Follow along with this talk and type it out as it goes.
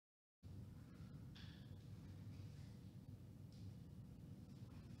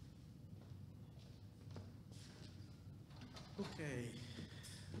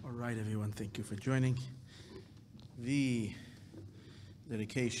right, everyone, thank you for joining. The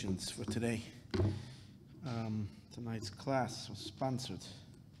dedications for today. Tonight's class was sponsored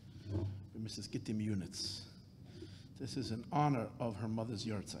by Mrs. Gittim Units. This is in honor of her mother's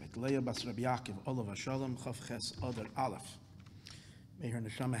yahrzeit. Leah Bas Rabbi Yaakov, Olav Shalom, Chav Ches Adar Aleph. May her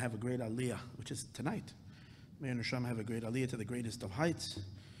neshama have a great aliyah, which is tonight. May her neshama have a great aliyah to the greatest of heights.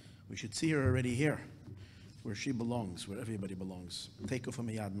 We should see her already here, where she belongs, where everybody belongs. Take her from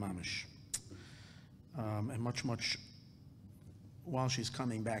a yad mamish. And much, while she's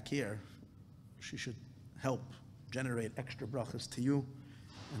coming back here, she should help generate extra brachas to you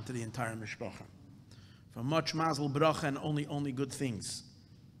and to the entire mishpacha. For much mazel bracha and only good things.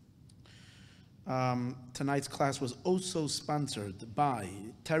 Tonight's class was also sponsored by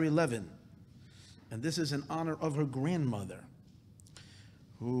Terry Levin, and this is in honor of her grandmother,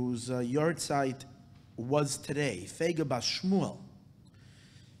 whose yahrzeit was today, Fega Bas Shmuel.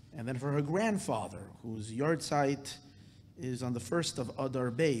 And then for her grandfather, whose yahrzeit is on the 1st of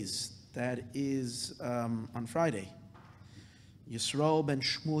Adar Beis, that is on Friday, Yisroel ben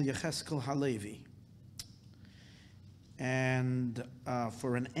Shmuel Yecheskel Halevi. And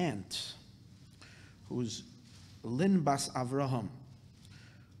for an aunt, who's Lin Bas Avraham,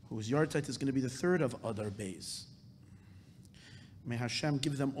 whose yahrzeit is going to be the 3rd of Adar Beis. May Hashem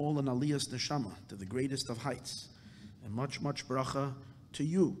give them all an aliyah's neshama to the greatest of heights, and much bracha to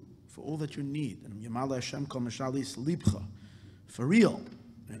you for all that you need. And Yamala Hashem kol mishalis libcha, for real,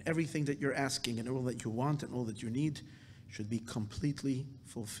 and everything that you're asking and all that you want and all that you need should be completely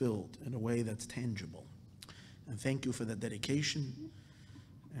fulfilled in a way that's tangible. And thank you for that dedication.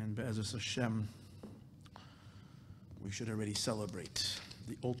 And Be'ezus Hashem, we should already celebrate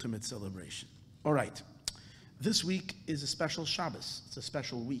the ultimate celebration. All right. This week is a special Shabbos. It's a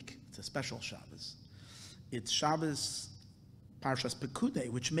special week. It's a special Shabbos. It's Shabbos Parshas Pekudei,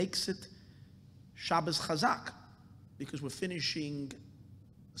 which makes it Shabbos Chazak, because we're finishing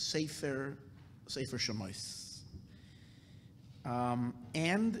Sefer Shemos.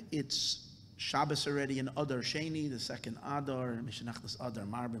 And it's Shabbos already in Adar Sheni, the 2nd Adar, Mishnachnas Adar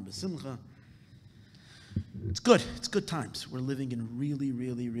Marbin B'Simcha. It's good. It's good times. We're living in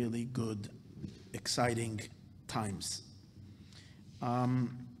really good, exciting times.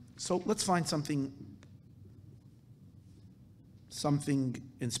 So let's find something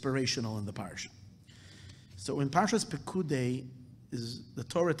inspirational in the parsha. So in Parshas Pekudei, the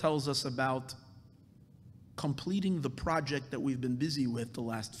Torah tells us about completing the project that we've been busy with the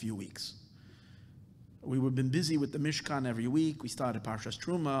last few weeks. We've been busy with the Mishkan every week. We started Parshas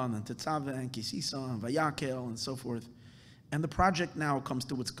Truma, and then Tetzaveh, and Kisisa, and Vayakel, and so forth. And the project now comes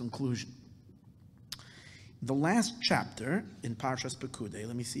to its conclusion. The last chapter in Parshas Pekudei,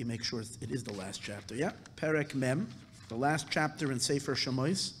 let me see, make sure it is the last chapter, yeah? Perek Mem, the last chapter in Sefer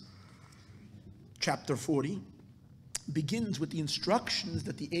Shemos, chapter 40, begins with the instructions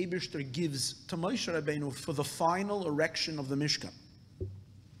that the Eibishter gives to Moshe Rabbeinu for the final erection of the Mishkan,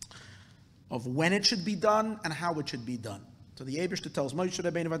 of when it should be done and how it should be done. So the Eibishter tells Moshe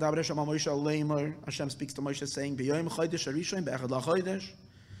Rabbeinu, V'daber Hashem al Moshe Leimer, Hashem speaks to Moshe saying, B'yoyim chodesh harishon be'echad lachodesh,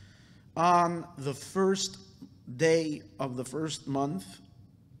 on the first day of the first month,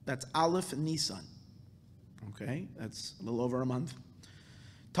 that's Aleph Nisan. Okay, that's a little over a month.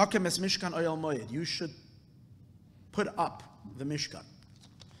 Takem es Mishkan oyel moed, you should put up the Mishkan.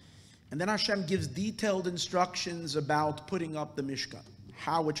 And then Hashem gives detailed instructions about putting up the Mishkan,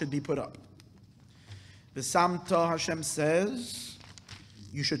 how it should be put up. V'samta, Hashem says,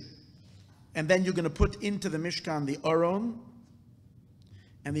 you should, and then you're going to put into the Mishkan the Aron,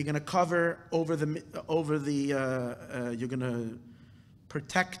 and you're going to cover over the you're going to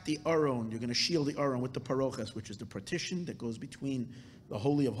protect the Aron, you're going to shield the Aron with the paroches, which is the partition that goes between the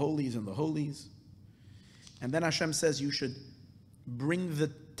Holy of Holies and the Holies. And then Hashem says you should bring the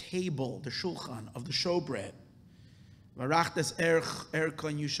table, the shulchan of the showbread. Varachtes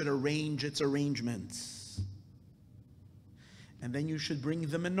erkon, you should arrange its arrangements. And then you should bring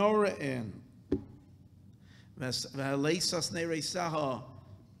the menorah in. V'aleisas nereisaha,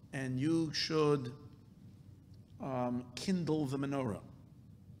 and you should kindle the menorah.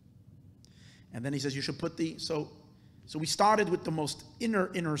 And then he says you should put the, so we started with the most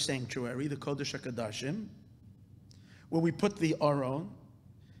inner sanctuary, the Kodesh HaKodashim, where we put the Aron,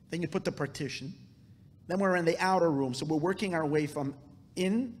 then you put the partition, then we're in the outer room, so we're working our way from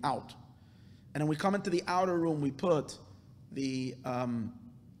in, out. And then we come into the outer room, we put the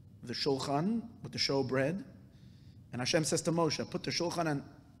shulchan with the showbread, and Hashem says to Moshe, put the shulchan and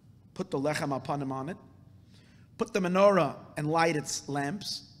put the lechem upon him on it, put the menorah and light its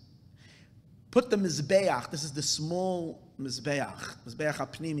lamps, put the mizbeach, this is the small Mizbeach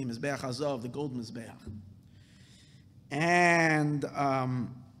HaPnimi, Mizbeach HaZov, the gold Mizbeach. And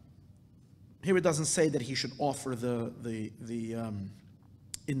here it doesn't say that he should offer the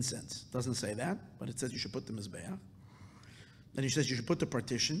incense. It doesn't say that, but it says you should put the Mizbeach. Then he says you should put the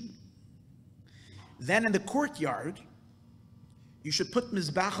partition. Then in the courtyard, you should put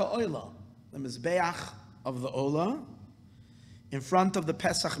Mizbeach HaOlah, the Mizbeach of the Olah, in front of the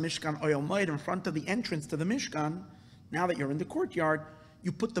Pesach Mishkan Oyel Moed, in front of the entrance to the Mishkan. Now that you're in the courtyard,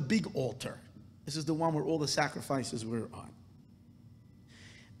 you put the big altar. This is the one where all the sacrifices were on.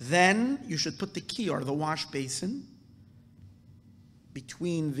 Then you should put the kiyar, the wash basin,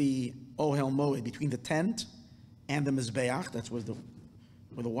 between the Ohel Moed, between the tent and the Mizbeach. That's where the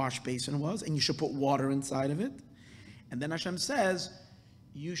wash basin was. And you should put water inside of it. And then Hashem says,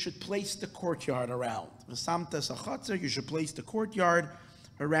 you should place the courtyard around. You should place the courtyard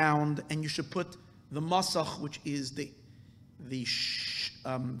around, and you should put the masach, which is the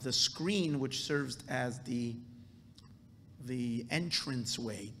screen which serves as the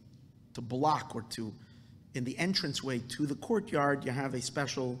entranceway to block, or to, in the entranceway to the courtyard, you have a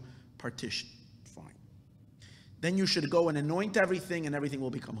special partition. Fine. Then you should go and anoint everything, and everything will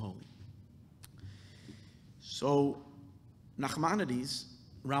become holy. So Nachmanides,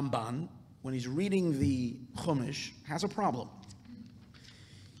 Ramban, when he's reading the Chumash, has a problem.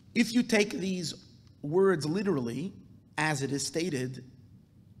 If you take these words literally, as it is stated,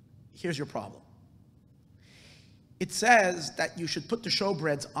 here's your problem. It says that you should put the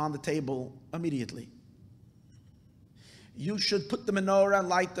showbreads on the table immediately. You should put the menorah and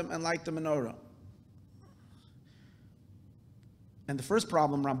light the menorah. And the first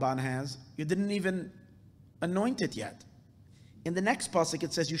problem Ramban has, you didn't even anoint it yet. In the next pasuk,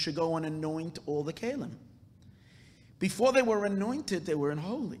 it says you should go and anoint all the kelim. Before they were anointed, they were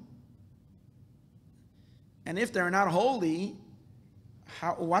unholy. And if they're not holy,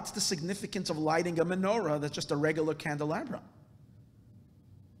 what's the significance of lighting a menorah that's just a regular candelabra?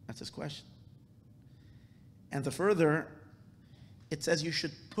 That's his question. And the further, it says you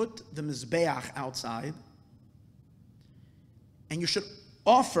should put the mizbeach outside, and you should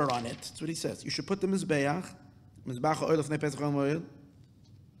offer on it. That's what he says. You should put the mizbeach.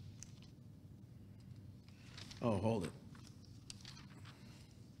 Oh, hold it.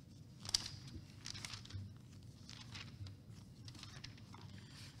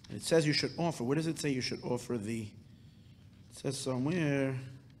 It says you should offer. Where does it say you should offer the? It says somewhere.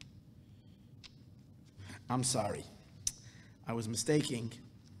 I'm sorry. I was mistaking.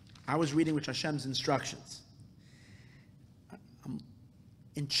 I was reading with Hashem's instructions.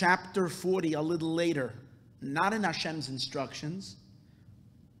 In chapter 40, a little later, not in Hashem's instructions,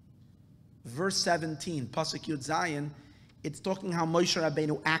 verse 17, Pasuk Yud Zayin, it's talking how Moshe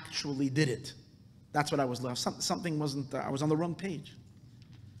Rabbeinu actually did it. That's what I was left. Something wasn't, I was on the wrong page.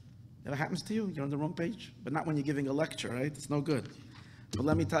 That happens to you? You're on the wrong page? But not when you're giving a lecture, right? It's no good. But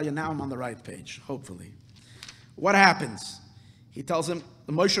let me tell you, now I'm on the right page, hopefully. What happens? He tells him,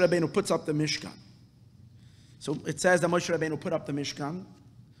 the Moshe Rabbeinu puts up the Mishkan. So it says that Moshe Rabbeinu put up the Mishkan,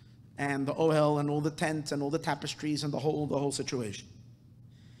 and the Ohel, and all the tents, and all the tapestries, and the whole situation.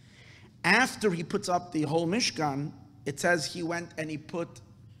 After he puts up the whole Mishkan, it says he went and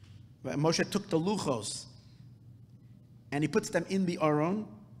Moshe took the luchos, and he puts them in the Aron,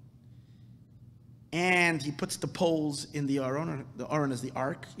 and he puts the poles in the Aron. The Aron is the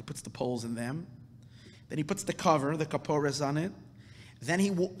ark. He puts the poles in them. Then he puts the cover, the kaporas on it. Then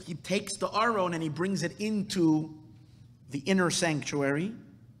he takes the Aron and he brings it into the inner sanctuary.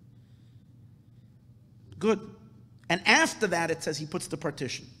 Good. And after that, it says he puts the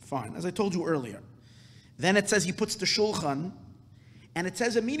partition. Fine, as I told you earlier. Then it says he puts the shulchan, and it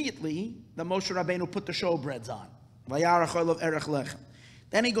says immediately that Moshe Rabbeinu put the showbreads on.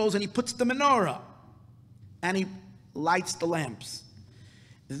 Then he goes and he puts the menorah, and he lights the lamps.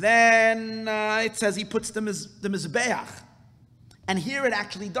 Then it says he puts the mizbeach. And here it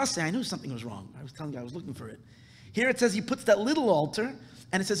actually does say, I knew something was wrong. I was telling you, I was looking for it. Here it says he puts that little altar,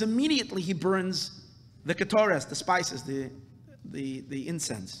 and it says immediately he burns the ketores, the spices, the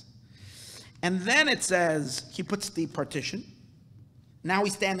incense. And then it says he puts the partition. Now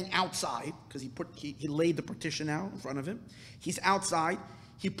he's standing outside, because he laid the partition out in front of him. He's outside.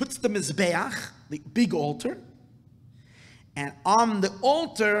 He puts the mizbeach, the big altar. And on the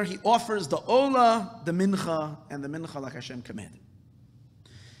altar, he offers the olah, the mincha, and the mincha like Hashem commanded.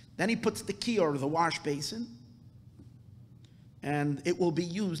 Then he puts the kiyar, the wash basin, and it will be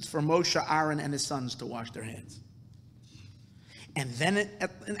used for Moshe, Aaron, and his sons to wash their hands. And then,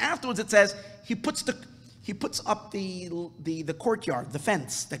 and afterwards, it says he puts up the courtyard, the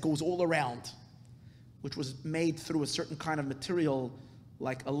fence that goes all around which was made through a certain kind of material,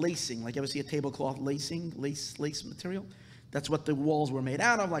 like a lacing. Like you ever see a tablecloth lacing, lace material? That's what the walls were made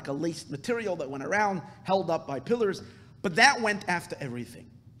out of, like a laced material that went around, held up by pillars. But that went after everything.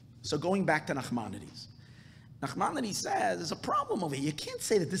 So going back to Nachmanides. Nachmanides says, there's a problem over here. You can't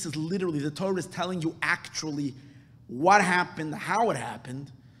say that this is literally, the Torah is telling you actually what happened, how it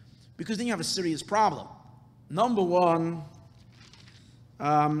happened, because then you have a serious problem. Number one,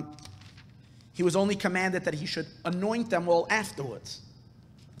 he was only commanded that he should anoint them all afterwards.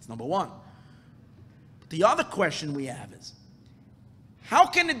 That's number one. But the other question we have is, how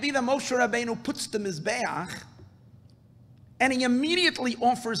can it be that Moshe Rabbeinu puts the Mizbeach and he immediately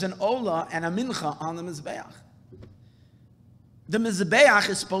offers an Ola and a Mincha on the Mizbeach? The Mizbeach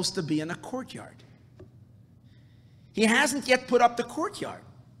is supposed to be in a courtyard. He hasn't yet put up the courtyard.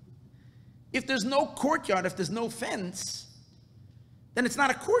 If there's no courtyard, if there's no fence, then it's not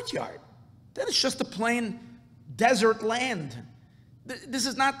a courtyard. Then it's just a plain desert land.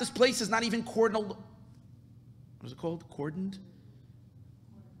 This place is not even cordoned. What is it called? Cordoned?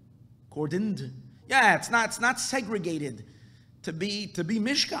 Cordoned. Yeah, it's not segregated to be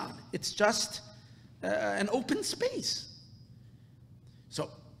Mishkan. It's just an open space. So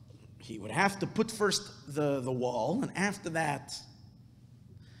he would have to put first the wall, and after that.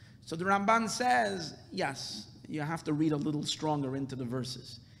 So the Ramban says, yes, you have to read a little stronger into the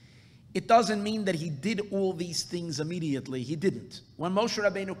verses. It doesn't mean that he did all these things immediately. He didn't. When Moshe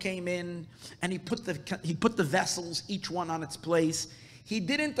Rabbeinu came in and he put the vessels, each one on its place, he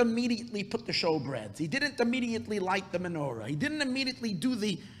didn't immediately put the showbreads. He didn't immediately light the menorah. He didn't immediately do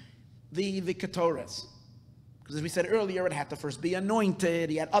the ketores. Because as we said earlier, it had to first be anointed.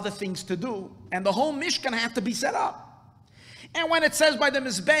 He had other things to do. And the whole Mishkan had to be set up. And when it says by the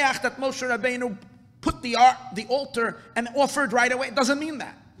Mizbeach that Moshe Rabbeinu put the altar and offered right away, it doesn't mean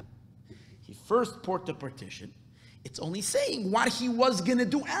that. He first poured the partition. It's only saying what he was going to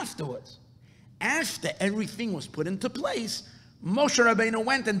do afterwards. After everything was put into place, Moshe Rabbeinu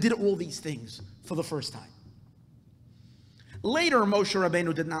went and did all these things for the first time. Later, Moshe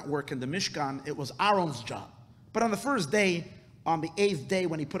Rabbeinu did not work in the Mishkan. It was Aaron's job. But on the first day, on the 8th day,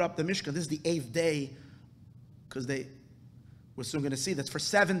 when he put up the Mishkan, this is the 8th day, because we're soon going to see that for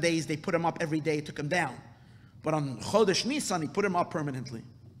 7 days they put him up every day, took him down. But on Chodesh Nisan, he put him up permanently.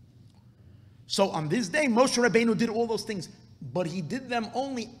 So on this day, Moshe Rabbeinu did all those things, but he did them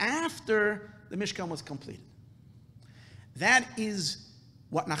only after the Mishkan was completed. That is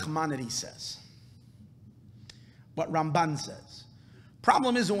what Nachmanides says. What Ramban says.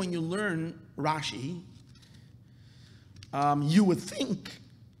 Problem is, when you learn Rashi, you would think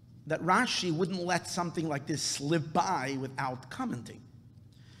that Rashi wouldn't let something like this slip by without commenting.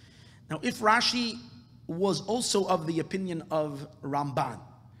 Now, if Rashi was also of the opinion of Ramban,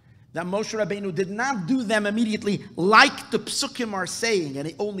 that Moshe Rabbeinu did not do them immediately like the Psukim are saying, and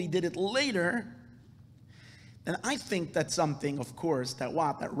he only did it later, then I think that's something, of course, that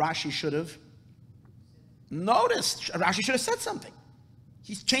Rashi should have noticed. Rashi should have said something.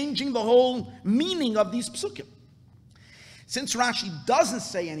 He's changing the whole meaning of these Psukim. Since Rashi doesn't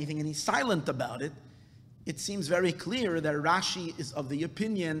say anything and he's silent about it, it seems very clear that Rashi is of the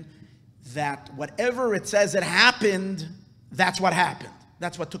opinion that whatever it says it happened, that's what happened.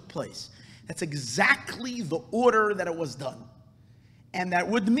 That's what took place. That's exactly the order that it was done. And that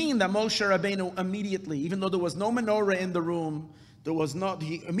would mean that Moshe Rabbeinu immediately, even though there was no menorah in the room, he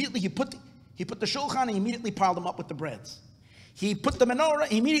put the shulchan and he immediately piled them up with the breads. He put the menorah,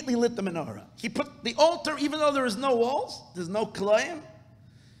 he immediately lit the menorah. He put the altar, even though there is no walls, there's no klayim,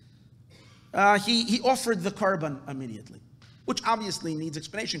 he offered the korban immediately, which obviously needs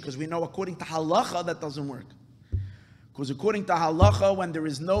explanation, because we know according to halacha that doesn't work. Because according to halacha, when there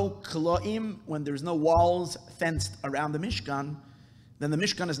is no klayim, when there is no walls fenced around the Mishkan, then the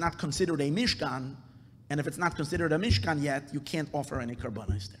Mishkan is not considered a Mishkan, and if it's not considered a Mishkan yet, you can't offer any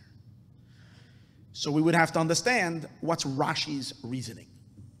korbanos there. So we would have to understand what's Rashi's reasoning.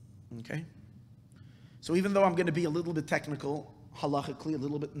 Okay? So even though I'm going to be a little bit technical, halachically, a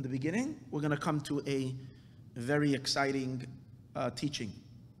little bit in the beginning, we're going to come to a very exciting teaching,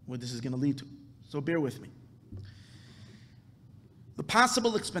 what this is going to lead to. So bear with me. The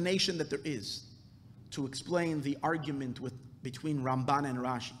possible explanation that there is to explain the argument between Ramban and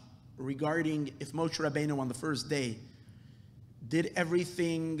Rashi regarding if Moshe Rabbeinu on the first day did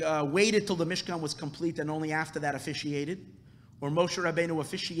everything, waited till the Mishkan was complete and only after that officiated, or Moshe Rabbeinu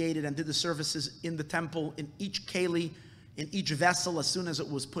officiated and did the services in the temple, in each keli, in each vessel as soon as it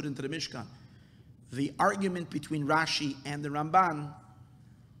was put into the Mishkan. The argument between Rashi and the Ramban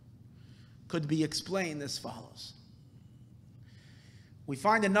could be explained as follows. We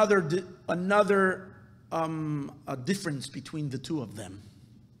find another a difference between the two of them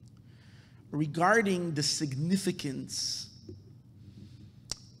regarding the significance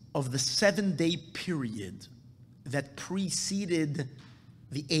of the 7-day period that preceded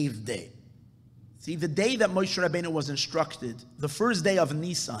the 8th day. See, the day that Moshe Rabbeinu was instructed, the first day of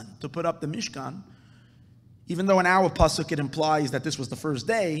Nisan, to put up the Mishkan, even though in our pasuk it implies that this was the first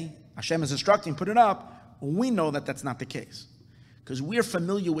day, Hashem is instructing, put it up, we know that that's not the case. Because we're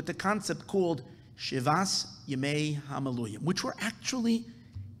familiar with the concept called Shivas Yemei HaMaluyim, which we're actually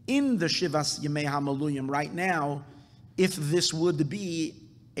in the Shivas Yemei HaMaluyim right now, if this would be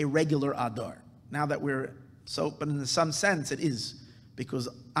a regular Adar. Now that we're, but in some sense it is, because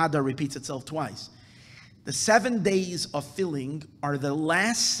Adar repeats itself twice. The 7 days of filling are the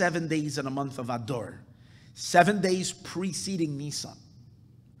last 7 days in a month of Adar, 7 days preceding Nisan.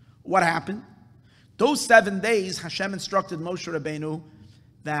 What happened? Those 7 days, Hashem instructed Moshe Rabbeinu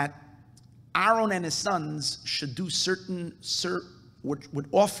that Aaron and his sons should do would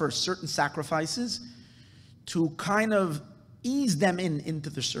offer certain sacrifices to kind of ease them into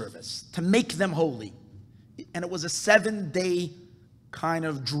the service, to make them holy. And it was a 7-day kind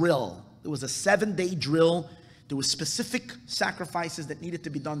of drill. It was a 7-day drill. There were specific sacrifices that needed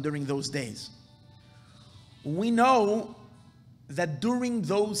to be done during those days. We know that during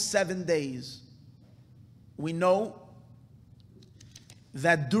those 7 days, Moshe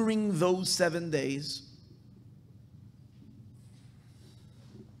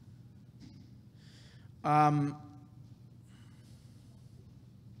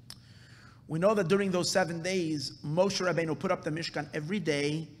Rabbeinu put up the Mishkan every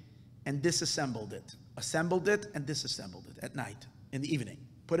day and disassembled it. Assembled it and disassembled it at night, in the evening.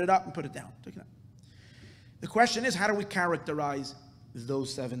 Put it up and put it down. Took it up. The question is, how do we characterize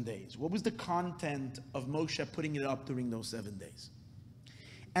those 7 days? What was the content of Moshe putting it up during those 7 days?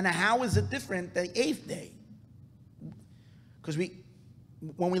 And how is it different than the 8th day? Because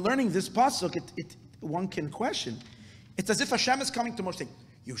when we're learning this pasuk, one can question. It's as if Hashem is coming to Moshe saying,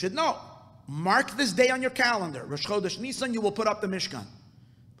 you should know, mark this day on your calendar. Rosh Chodesh Nisan, you will put up the Mishkan.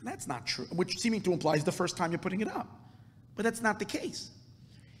 But that's not true, which seeming to imply is the first time you're putting it up. But that's not the case.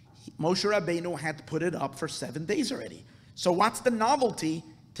 Moshe Rabbeinu had put it up for 7 days already. So what's the novelty?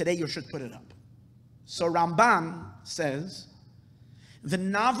 Today you should put it up. So Ramban says, the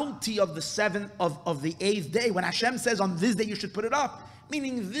novelty of the 8th day, when Hashem says on this day you should put it up,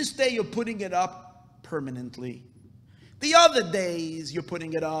 meaning this day you're putting it up permanently. The other days you're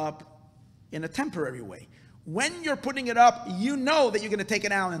putting it up in a temporary way. When you're putting it up, you know that you're going to take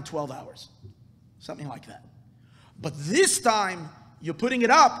it out in 12 hours. Something like that. But this time, you're putting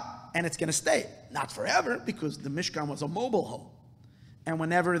it up and it's going to stay. Not forever, because the Mishkan was a mobile home. And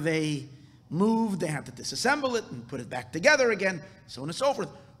whenever they moved, they had to disassemble it and put it back together again, so on and so forth.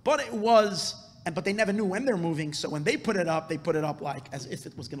 But but they never knew when they're moving, so when they put it up like as if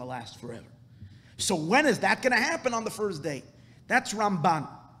it was going to last forever. So when is that going to happen? On the first day. That's Ramban.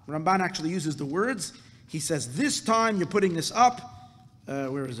 Ramban actually uses the words. He says, this time you're putting this up.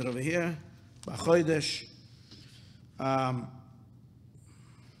 Where is it over here? B'chodesh. Hold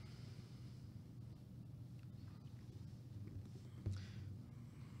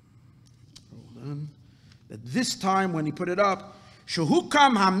on. That this time when he put it up,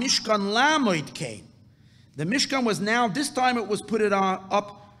 Shehukam HaMishkan Lamoid came. The Mishkan was now, this time it was put it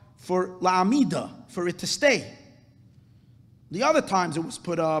up for La'amida, for it to stay. The other times it was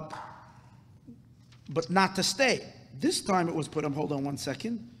put up, but not to stay. This time it was put up, hold on one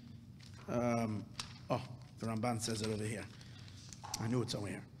second. The Ramban says it over here. I knew it's over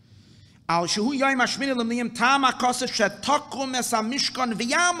here. Al Shehu Yom HaShmini L'Miyim Tam HaKoseh Shetakum Es HaMishkan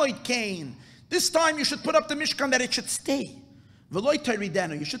V'Yamoid Kain. This time you should put up the Mishkan that it should stay. V'loi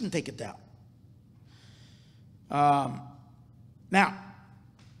Teiridenu, you shouldn't take it down. Now,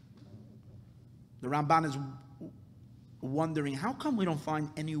 the Ramban is wondering, how come we don't find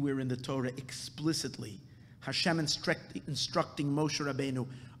anywhere in the Torah explicitly Hashem instructing Moshe Rabbeinu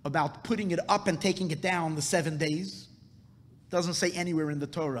about putting it up and taking it down the 7 days? It doesn't say anywhere in the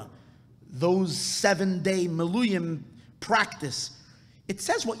Torah. Those 7-day Meluyim practice. It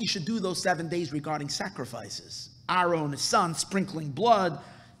says what you should do those 7 days regarding sacrifices. Aaron, his son, sprinkling blood,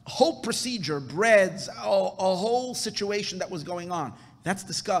 a whole procedure, breads, a whole situation that was going on. That's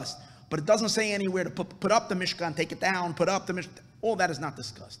discussed. But it doesn't say anywhere to put up the Mishkan, take it down, put up the Mishkan. All that is not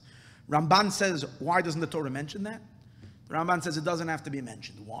discussed. Ramban says, why doesn't the Torah mention that? The Ramban says it doesn't have to be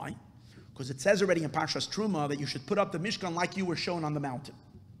mentioned. Why? Because it says already in Parshas Truma that you should put up the Mishkan like you were shown on the mountain.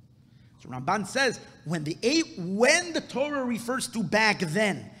 So Ramban says, when the Torah refers to back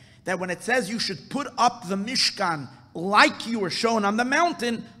then, that when it says you should put up the Mishkan like you were shown on the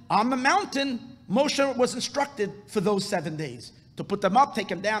mountain, Moshe was instructed for those 7 days to put them up, take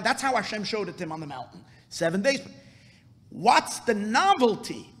them down. That's how Hashem showed it to him on the mountain. 7 days. What's the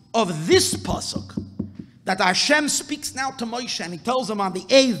novelty of this pasuk? That Hashem speaks now to Moshe and he tells him on the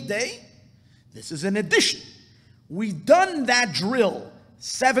 8th day, this is an addition. We've done that drill.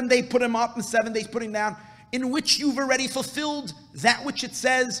 7 days put him up and 7 days put him down, in which you've already fulfilled that which it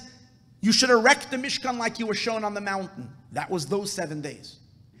says you should erect the Mishkan like you were shown on the mountain. That was those 7 days.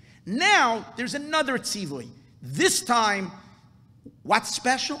 Now, there's another tzivui. This time, what's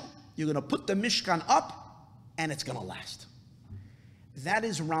special? You're going to put the Mishkan up and it's going to last. That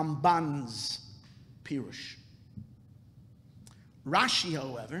is Ramban's Pirush. Rashi,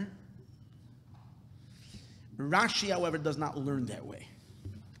 however, does not learn that way.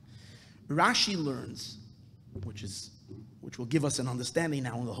 Rashi learns, which will give us an understanding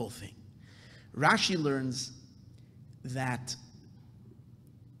now on the whole thing. Rashi learns that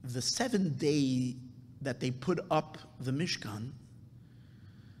the 7th day that they put up the Mishkan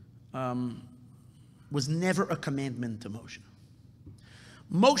was never a commandment to Moshe.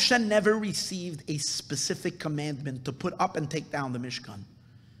 Moshe never received a specific commandment to put up and take down the Mishkan.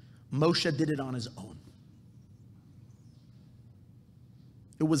 Moshe did it on his own.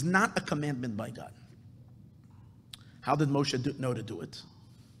 It was not a commandment by God. How did Moshe know to do it?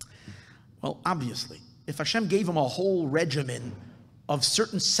 Well, obviously, if Hashem gave him a whole regimen of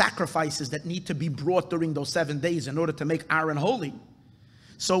certain sacrifices that need to be brought during those 7 days in order to make Aaron holy,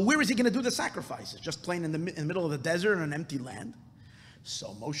 so where is he going to do the sacrifices? Just plain in the middle of the desert in an empty land?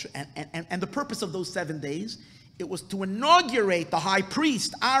 So Moshe, and the purpose of those 7 days, it was to inaugurate the high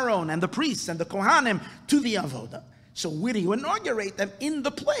priest, Aaron, and the priests and the Kohanim to the Avodah. So where do you inaugurate them? In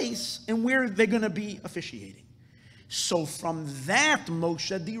the place in where they're going to be officiating. So from that,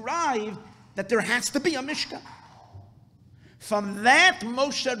 Moshe derived that there has to be a Mishkan. From that,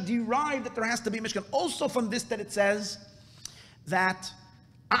 Moshe derived that there has to be a Mishkan. Also from this, that it says that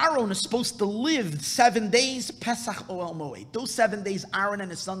Aaron is supposed to live 7 days, Pesach Oel Moed. Those 7 days, Aaron and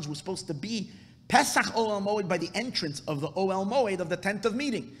his sons were supposed to be Pesach Oel Moed by the entrance of the Oel Moed of the tent of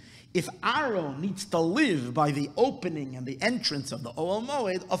meeting. If Aaron needs to live by the opening and the entrance of the Oel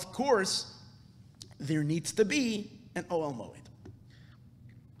Moed, of course, there needs to be an Oel Moed.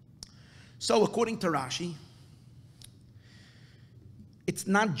 So according to Rashi, it's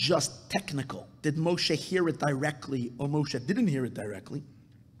not just technical. Did Moshe hear it directly or Moshe didn't hear it directly?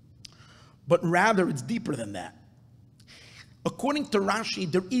 But rather it's deeper than that. According to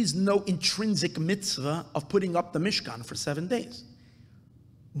Rashi, there is no intrinsic mitzvah of putting up the Mishkan for 7 days.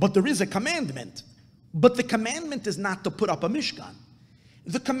 But there is a commandment. But the commandment is not to put up a Mishkan.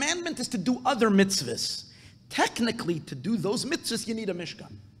 The commandment is to do other mitzvahs. Technically, to do those mitzvahs, you need a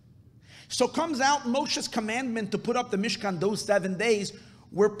Mishkan. So comes out Moshe's commandment to put up the Mishkan those 7 days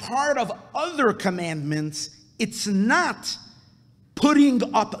were part of other commandments. It's not putting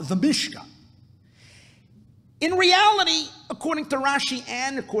up the Mishkan. In reality, according to Rashi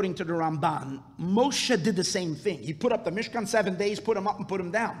and according to the Ramban, Moshe did the same thing. He put up the Mishkan 7 days, put him up and put him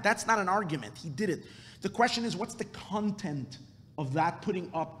down. That's not an argument. He did it. The question is, what's the content of that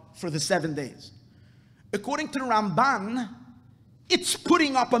putting up for the 7 days? According to the Ramban, it's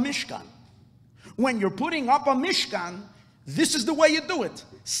putting up a Mishkan. When you're putting up a Mishkan, this is the way you do it.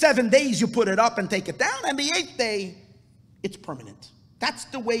 7 days you put it up and take it down, and the 8th day, it's permanent. That's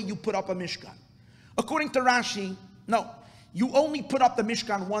the way you put up a Mishkan. According to Rashi, no, you only put up the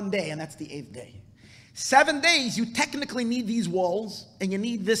Mishkan 1 day, and that's the 8th day. 7 days, you technically need these walls, and you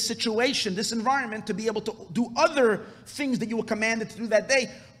need this situation, this environment, to be able to do other things that you were commanded to do that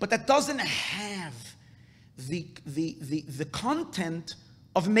day, but that doesn't have the content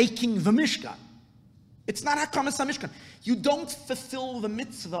of making the Mishkan. It's not Hakamas HaMishkan. You don't fulfill the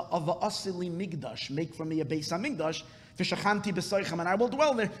mitzvah of a Asili Migdash, make for me a Beis HaMigdash, V'shachanti b'soichem, and I will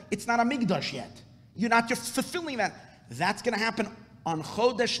dwell there. It's not a Migdash yet. You're fulfilling that. That's going to happen on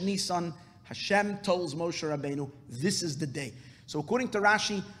Chodesh Nisan. Hashem tells Moshe Rabbeinu, this is the day. So according to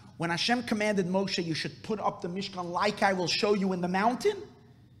Rashi, when Hashem commanded Moshe, you should put up the Mishkan like I will show you in the mountain,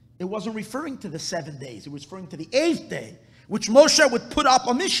 it wasn't referring to the 7 days. It was referring to the 8th day, which Moshe would put up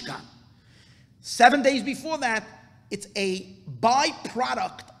a Mishkan. 7 days before that, it's a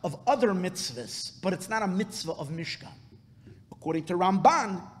byproduct of other mitzvahs, but it's not a mitzvah of Mishkan. According to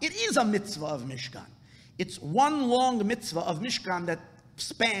Ramban, it is a mitzvah of Mishkan. It's one long mitzvah of Mishkan that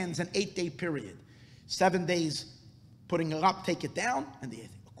spans an 8-day period. 7 days putting it up, take it down, and the 8th.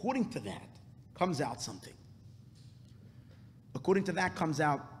 According to that, comes out something. According to that comes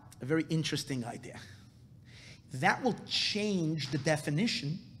out a very interesting idea. That will change the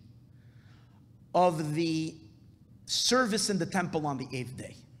definition of the service in the temple on the 8th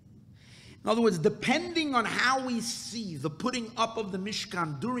day. In other words, depending on how we see the putting up of the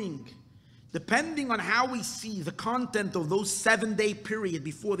Mishkan depending on how we see the content of those 7-day period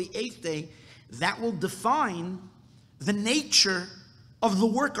before the 8th day, that will define the nature of the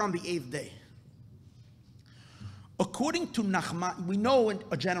work on the 8th day. According to Nachman, we know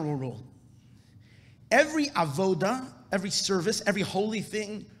a general rule. Every avoda, every service, every holy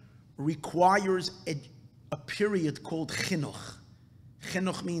thing requires a period called chinuch.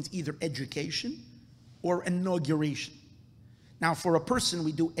 Chinuch means either education or inauguration. Now, for a person,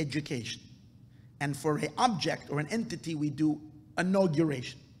 we do education. And for an object or an entity, we do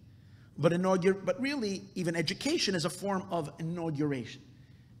inauguration. But really, even education is a form of inauguration.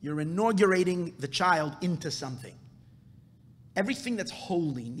 You're inaugurating the child into something. Everything that's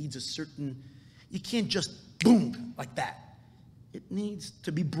holy needs a certain, you can't just boom, like that. It needs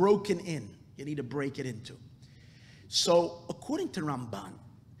to be broken in. You need to break it into. So, according to Ramban,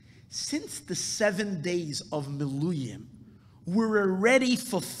 since the 7 days of Miluyim, we're already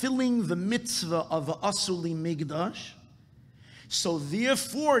fulfilling the mitzvah of Asuli Migdash. So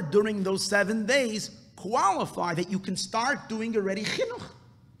therefore, during those 7 days, qualify that you can start doing already chinuch.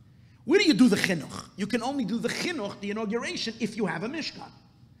 Where do you do the chinuch? You can only do the chinuch, the inauguration, if you have a Mishkan.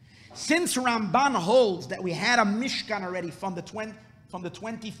 Since Ramban holds that we had a Mishkan already from the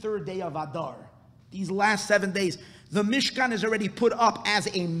 23rd day of Adar, these last 7 days, the Mishkan is already put up as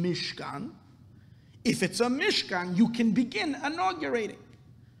a Mishkan. If it's a Mishkan, you can begin inaugurating.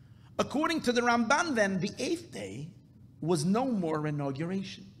 According to the Ramban, then, the 8th day was no more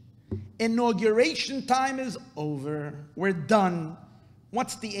inauguration. Inauguration time is over. We're done.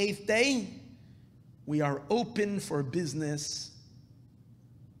 What's the 8th day? We are open for business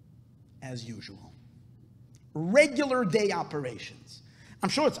as usual. Regular day operations. I'm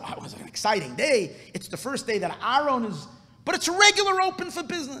sure it was an exciting day. It's the first day that Aaron is, but it's regular open for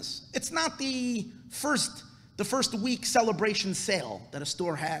business. It's not the first week celebration sale that a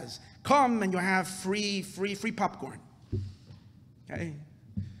store has. Come and you have free popcorn. Okay?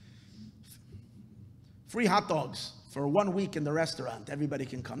 Free hot dogs for 1 week in the restaurant. Everybody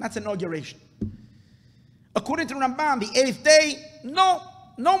can come. That's inauguration. According to Ramban, the 8th day, no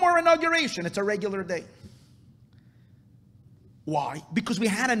more inauguration. It's a regular day. Why? Because we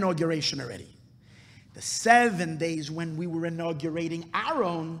had inauguration already. The 7 days when we were inaugurating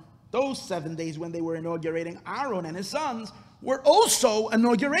Aaron, those 7 days when they were inaugurating Aaron and his sons, were also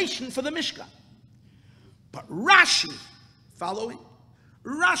inauguration for the Mishkan. But Rashi, following?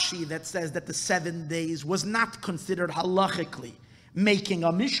 Rashi that says that the 7 days was not considered halachically making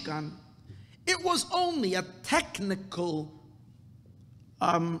a Mishkan, it was only a technical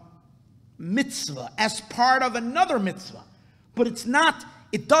mitzvah as part of another mitzvah. But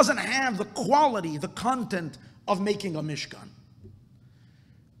it doesn't have the quality, the content of making a Mishkan.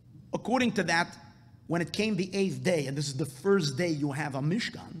 According to that, when it came the 8th day, and this is the first day you have a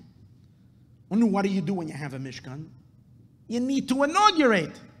Mishkan, what do you do when you have a Mishkan? You need to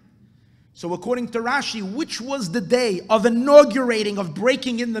inaugurate. So according to Rashi, which was the day of inaugurating, of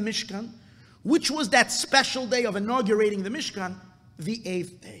breaking in the Mishkan? Which was that special day of inaugurating the Mishkan? The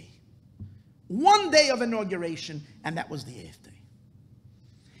 8th day. 1 day of inauguration, and that was the 8th day.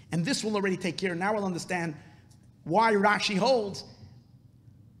 And this will already take care. Now we'll understand why Rashi holds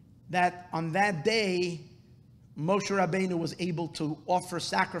that on that day, Moshe Rabbeinu was able to offer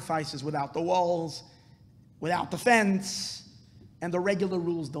sacrifices without the walls, without the fence, and the regular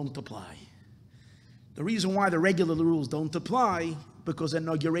rules don't apply. The reason why the regular rules don't apply, because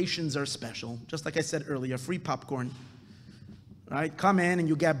inaugurations are special. Just like I said earlier, free popcorn. Right? Come in and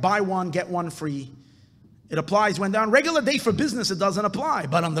you buy one, get one free. It applies when on regular day for business, it doesn't apply.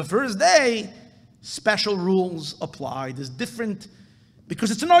 But on the first day, special rules apply. There's different,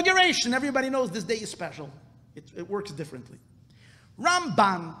 because it's inauguration. Everybody knows this day is special. It works differently.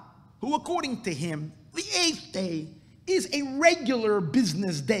 Ramban, who according to him, the 8th day is a regular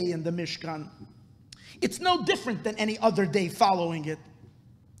business day in the Mishkan. It's no different than any other day following it.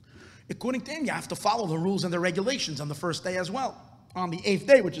 According to him, you have to follow the rules and the regulations on the first day as well. On the 8th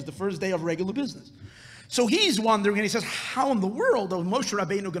day, which is the first day of regular business. So he's wondering, and he says, how in the world is Moshe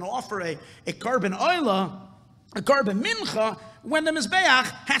Rabbeinu going to offer a carbon oila, a carbon mincha, when the Mizbeach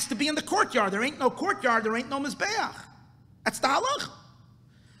has to be in the courtyard? There ain't no courtyard, there ain't no Mizbeach. That's the halach.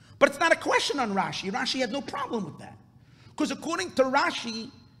 But it's not a question on Rashi. Rashi had no problem with that. Because according to Rashi,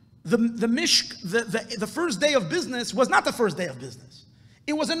 the first day of business was not the first day of business.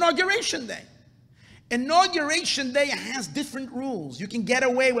 It was inauguration day. Inauguration day has different rules. You can get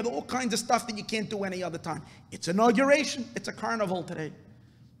away with all kinds of stuff that you can't do any other time. It's inauguration. It's a carnival today.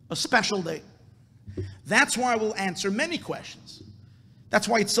 A special day. That's why we'll answer many questions. That's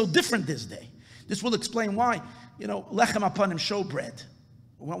why it's so different this day. This will explain why, lechem upon him, showbread.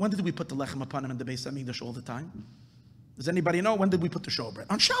 When did we put the lechem upon him in the Beis HaMikdash all the time? Does anybody know? When did we put the showbread?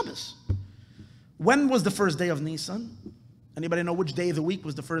 On Shabbos. When was the first day of Nisan? Anybody know which day of the week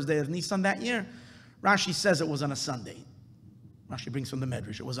was the first day of Nisan that year? Rashi says it was on a Sunday. Rashi brings from the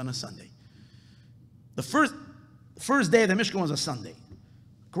Medrash, it was on a Sunday. The first day of the Mishkan was a Sunday.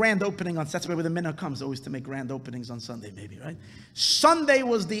 Grand opening on, that's where the minhag comes, always to make grand openings on Sunday maybe, right? Sunday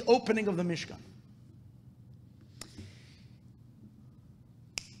was the opening of the Mishkan.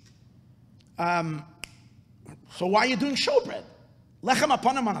 So why are you doing showbread? Lechem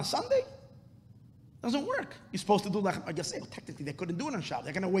upon him on a Sunday? Doesn't work. You're supposed to do lechem. I guess technically they couldn't do it on Shabbos.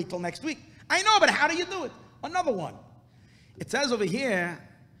 They're going to wait till next week. I know, but how do you do it? Another one. It says over here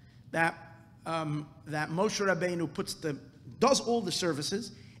that that Moshe Rabbeinu does all the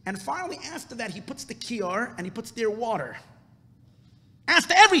services, and finally after that he puts the kiyar and he puts their water.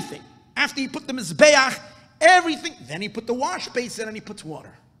 After everything, after he put the mizbeach, everything, then he put the wash basin and he puts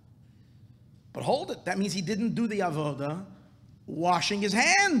water. But hold it, that means he didn't do the avodah washing his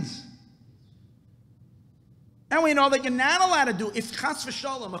hands. And we know that you're not allowed to do, if chas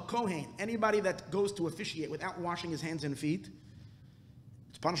v'shalom, a kohen, anybody that goes to officiate without washing his hands and feet,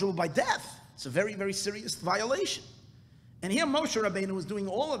 it's punishable by death. It's a very, very serious violation. And here Moshe Rabbeinu was doing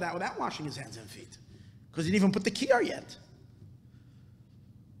all of that without washing his hands and feet, because he didn't even put the kiyar yet.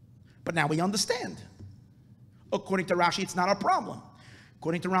 But now we understand. According to Rashi, it's not a problem.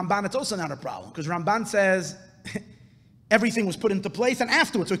 According to Ramban, it's also not a problem, because Ramban says everything was put into place, and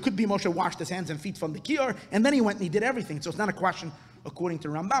afterwards, so it could be Moshe washed his hands and feet from the kiyar, and then he went and he did everything. So it's not a question according to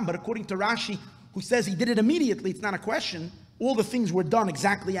Ramban, but according to Rashi, who says he did it immediately, it's not a question. All the things were done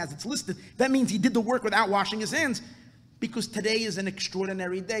exactly as it's listed. That means he did the work without washing his hands, because today is an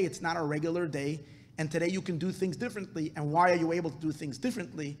extraordinary day. It's not a regular day, and today you can do things differently. And why are you able to do things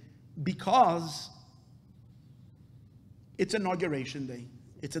differently? Because it's inauguration day.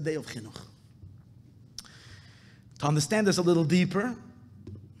 It's a day of chinuch. To understand this a little deeper,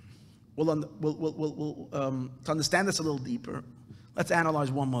 to understand this a little deeper, let's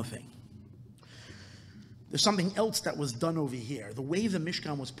analyze one more thing. There's something else that was done over here. The way the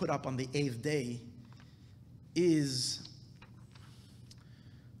Mishkan was put up on the 8th day is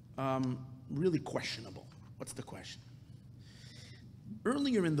really questionable. What's the question?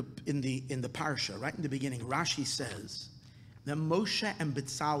 Earlier in the parsha, right in the beginning, Rashi says that Moshe and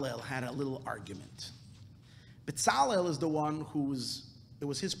Bezalel had a little argument. Bezalel is the one it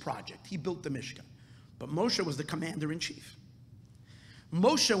was his project. He built the Mishkan. But Moshe was the commander-in-chief.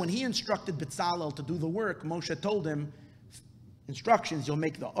 Moshe, when he instructed Bezalel to do the work, Moshe told him, instructions, you'll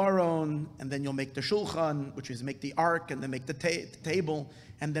make the Aron, and then you'll make the Shulchan, which is make the ark, and then make the table,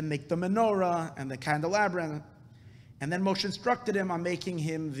 and then make the menorah, and the candelabra. And then Moshe instructed him on making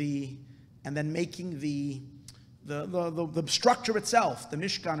the structure itself, the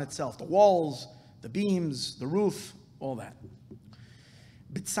Mishkan itself, the walls, the beams, the roof, all that.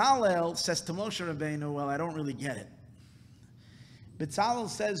 Bezalel says to Moshe Rabbeinu, well, I don't really get it. Bezalel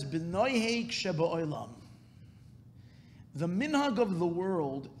says, B'noyheik sheba'olam. The minhag of the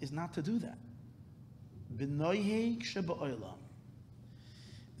world is not to do that. B'noyheik sheba'olam.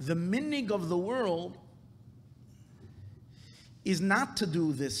 The minhag of the world is not to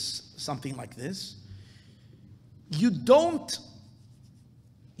do this, something like this. You don't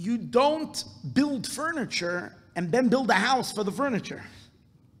build furniture and then build a house for the furniture.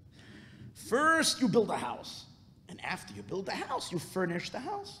 First, you build a house. And after you build the house, you furnish the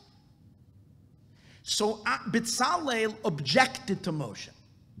house. So Bezalel objected to Moshe.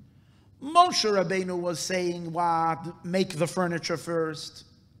 Moshe Rabbeinu was saying, what? Make the furniture first,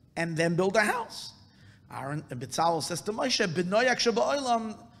 and then build a house. Aaron and Bezalel says to Moshe, B'noyak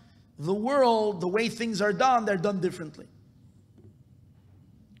sheba'olam, the world, the way things are done, they're done differently.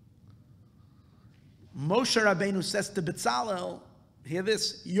 Moshe Rabbeinu says to Bezalel, hear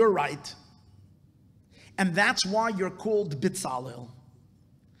this, you're right. And that's why you're called Bezalel.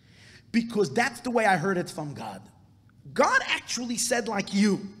 Because that's the way I heard it from God. God actually said like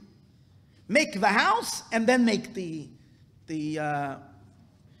you. Make the house and then make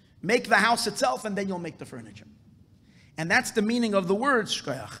make the house itself and then you'll make the furniture. And that's the meaning of the word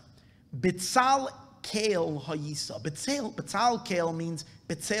shkoyach. Betzal Kael Hayisa. Betzal Kael means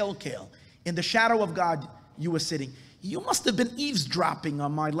Betzal Kael. In the shadow of God you were sitting. You must have been eavesdropping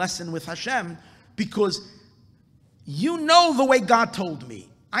on my lesson with Hashem, because you know the way God told me.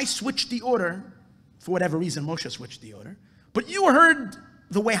 I switched the order, for whatever reason Moshe switched the order, but you heard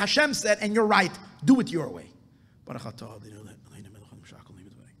the way Hashem said, and you're right, do it your way.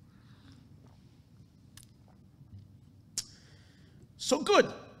 So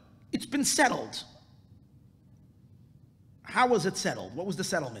good. It's been settled. How was it settled? What was the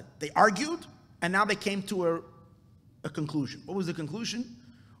settlement? They argued, and now they came to a conclusion. What was the conclusion?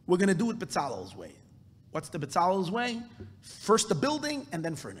 We're going to do it Bezalel's way. What's the Bezalel's way? First the building, and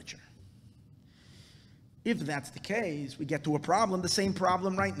then furniture. If that's the case, we get to a problem, the same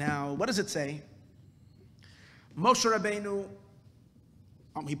problem right now. What does it say? Moshe Rabbeinu,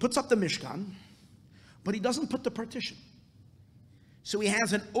 he puts up the Mishkan, but he doesn't put the partition. So he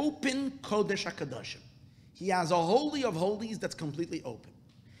has an open Kodesh HaKadoshim. He has a Holy of Holies that's completely open.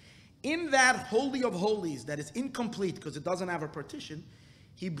 In that Holy of Holies that is incomplete because it doesn't have a partition,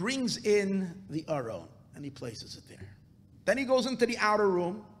 he brings in the Aron and he places it there. Then he goes into the outer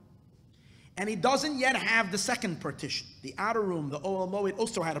room and he doesn't yet have the second partition. The outer room, the Ohel Moed,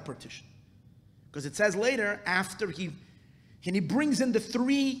 also had a partition. Because it says later, after he brings in the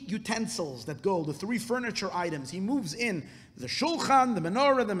three utensils that go, the three furniture items. He moves in the shulchan, the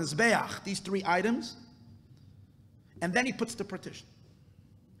menorah, the mizbeach, these three items. And then he puts the partition.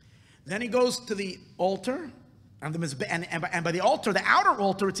 Then he goes to the altar, and the mizbeach, and by the altar, the outer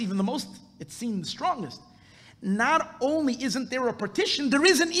altar, it's even the most, it seems the strongest. Not only isn't there a partition, there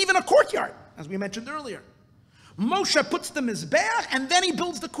isn't even a courtyard, as we mentioned earlier. Moshe puts the mizbeach, and then he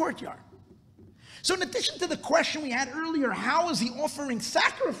builds the courtyard. So in addition to the question we had earlier, how is he offering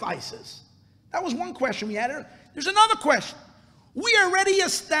sacrifices? That was one question we had earlier. There's another question. We already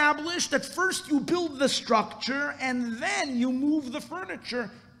established that first you build the structure and then you move the furniture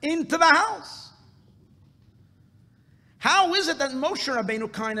into the house. How is it that Moshe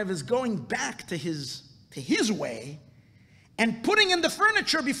Rabbeinu kind of is going back to his way and putting in the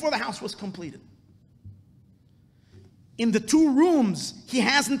furniture before the house was completed? In the two rooms, he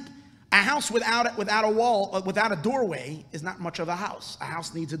hasn't. A house without a wall, without a doorway, is not much of a house. A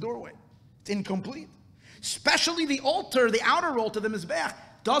house needs a doorway. It's incomplete. Especially the altar, the outer altar, the mizbeach,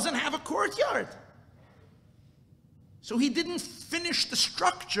 doesn't have a courtyard. So he didn't finish the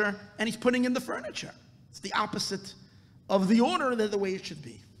structure, and he's putting in the furniture. It's the opposite of the order, the way it should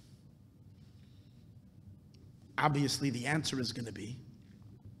be. Obviously, the answer is going to be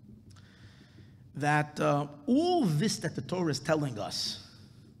that all this that the Torah is telling us,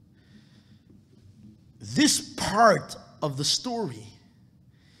 this part of the story,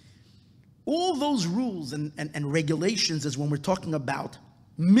 all those rules and regulations is when we're talking about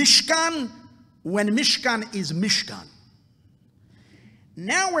Mishkan, when Mishkan is Mishkan.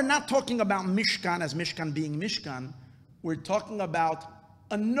 Now we're not talking about Mishkan as Mishkan being Mishkan. We're talking about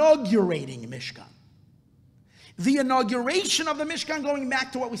inaugurating Mishkan. The inauguration of the Mishkan, going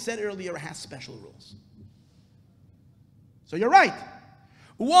back to what we said earlier, has special rules. So you're right.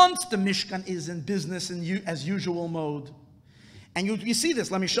 Once the Mishkan is in business as usual mode, and you see this,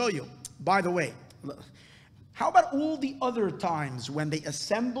 let me show you. By the way, how about all the other times when they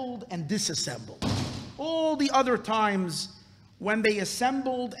assembled and disassembled? All the other times when they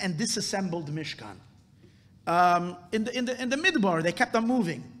assembled and disassembled Mishkan. In the Midbar, they kept on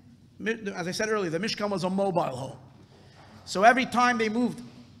moving. As I said earlier, the Mishkan was a mobile home. So every time they moved,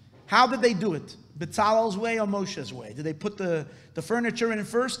 how did they do it? Bezalel's way or Moshe's way? Did they put the furniture in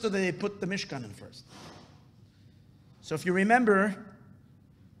first, or did they put the Mishkan in first? So if you remember,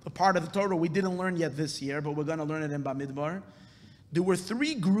 a part of the Torah we didn't learn yet this year, but we're going to learn it in Bamidbar. There were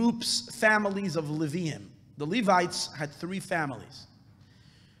three families of Leviim. The Levites had three families.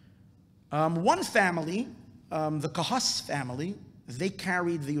 One family, the Kahas family, they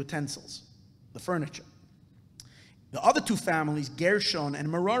carried the utensils, the furniture. The other two families, Gershon and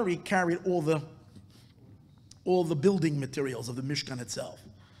Merari, carried all the building materials of the Mishkan itself.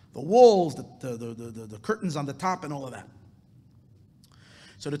 The walls, the curtains on the top, and all of that.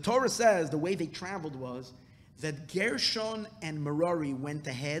 So the Torah says the way they traveled was that Gershon and Merari went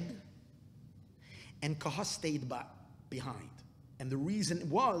ahead and Kahas stayed behind. And the reason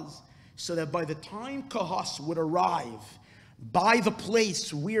was so that by the time Kahas would arrive by the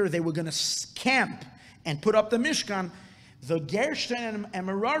place where they were going to camp and put up the Mishkan, the Gershon and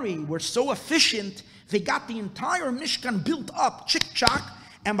Merari were so efficient, they got the entire Mishkan built up, chick-chock,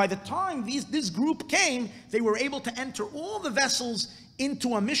 and by the time this group came, they were able to enter all the vessels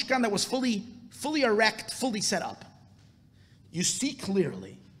into a Mishkan that was fully erect, fully set up. You see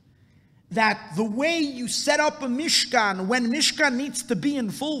clearly that the way you set up a Mishkan, when Mishkan needs to be in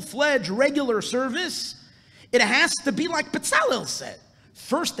full-fledged regular service, it has to be like Bezalel said.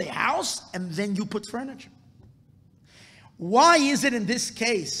 First a house, and then you put furniture. Why is it in this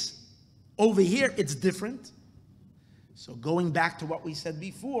case, over here, it's different? So going back to what we said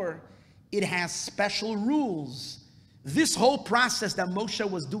before, it has special rules This whole process that Moshe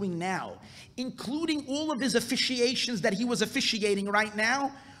was doing now, including all of his officiations that he was officiating right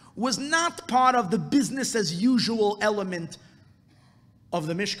now, was not part of the business as usual element of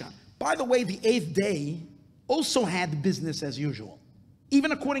the Mishkan. By the way, the 8th day also had business as usual.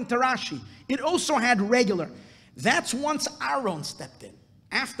 Even according to Rashi, it also had regular. That's once Aaron stepped in.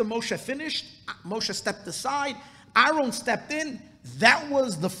 After Moshe finished, Moshe stepped aside, Aaron stepped in. That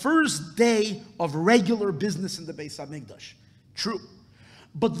was the first day of regular business in the Beis HaMikdash. True.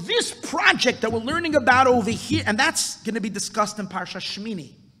 But this project that we're learning about over here, and that's going to be discussed in Parsha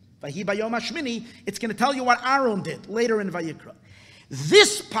Shmini. Vahi Bayom HaShmini, it's going to tell you what Aaron did later in Vayikra.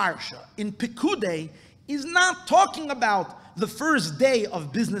 This Parsha in Pekudei is not talking about the first day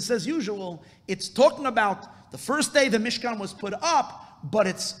of business as usual. It's talking about the first day the Mishkan was put up, but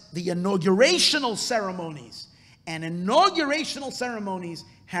it's the inaugurational ceremonies. And inaugurational ceremonies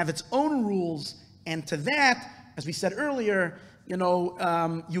have its own rules, and to that, as we said earlier,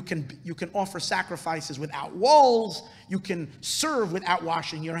 you can offer sacrifices without walls. You can serve without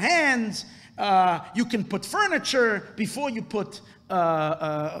washing your hands. You can put furniture before you put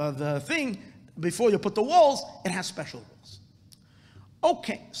before you put the walls. It has special rules.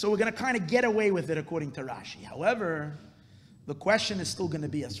 Okay, so we're going to kind of get away with it according to Rashi. However, the question is still going to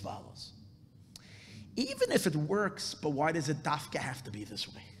be as follows. Even if it works, but why does it dafka have to be this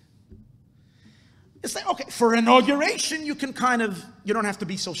way? It's like, okay, for inauguration, you don't have to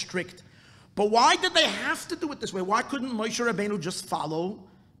be so strict. But why did they have to do it this way? Why couldn't Moshe Rabbeinu just follow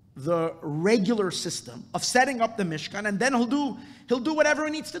the regular system of setting up the Mishkan, and then he'll do whatever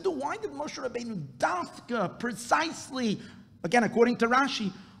he needs to do? Why did Moshe Rabbeinu dafka precisely, again according to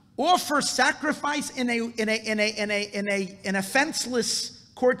Rashi, offer sacrifice in a fenceless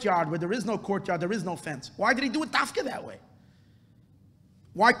courtyard where there is no courtyard, there is no fence? Why did he do it dafka that way?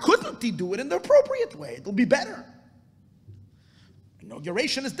 Why couldn't he do it in the appropriate way? It'll be better.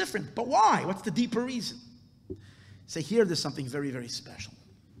 Inauguration is different, but why? What's the deeper reason? So here there's something very, very special.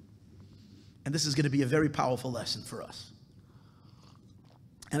 And this is going to be a very powerful lesson for us.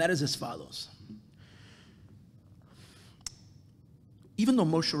 And that is as follows. Even though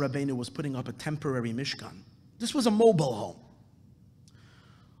Moshe Rabbeinu was putting up a temporary Mishkan, this was a mobile home.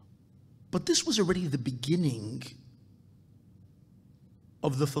 But this was already the beginning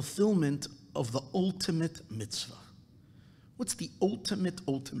of the fulfillment of the ultimate mitzvah. What's the ultimate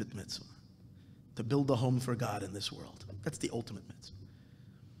mitzvah? To build a home for God in this world. That's the ultimate mitzvah.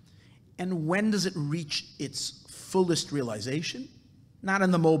 And when does it reach its fullest realization? Not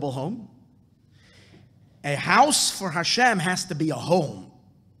in the mobile home. A house for Hashem has to be a home,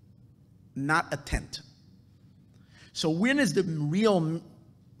 not a tent. So when is the real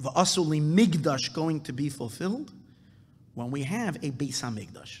V'asuli Migdash going to be fulfilled? When we have a Beis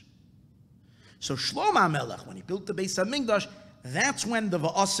HaMikdash. So Shlomo HaMelech, when he built the Beis HaMikdash, that's when the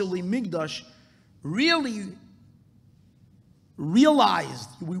V'asuli Migdash really realized,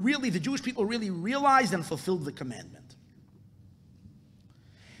 the Jewish people really realized and fulfilled the commandment.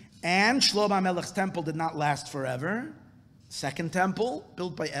 And Shlomo HaMelech's temple did not last forever. Second temple,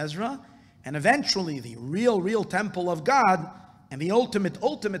 built by Ezra, and eventually the real temple of God, and the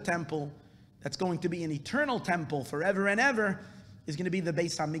ultimate temple, that's going to be an eternal temple forever and ever, is going to be the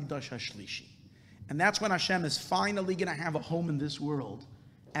Beis HaMikdash HaShlishi. And that's when Hashem is finally going to have a home in this world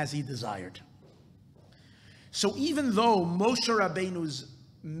as he desired. So even though Moshe Rabbeinu's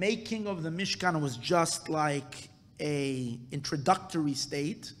making of the Mishkan was just like an introductory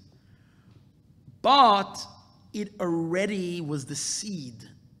state, but it already was the seed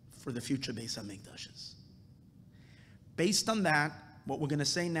for the future Beis HaMikdashes. Based on that, what we're going to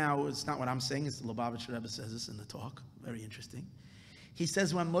say now is not what I'm saying, it's the Lubavitcher Rebbe says this in the talk. Very interesting. He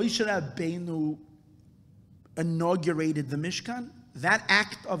says when Moshe Rabbeinu inaugurated the Mishkan, that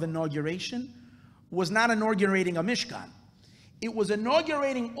act of inauguration was not inaugurating a Mishkan. It was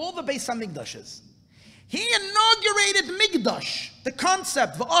inaugurating all the Beis HaMikdashes. He inaugurated Migdash, the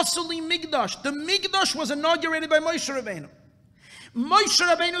concept, V'asuli Migdash. The Migdash was inaugurated by Moshe Rabbeinu. Moshe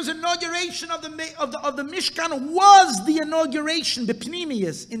Rabbeinu's inauguration of the Mishkan was the inauguration,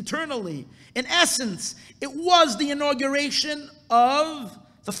 B'pnimius, internally. In essence, it was the inauguration of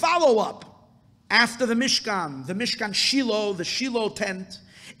the follow-up after the Mishkan Shiloh, the Shiloh tent.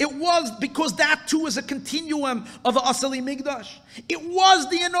 It was because that too is a continuum of the Asali Migdash. It was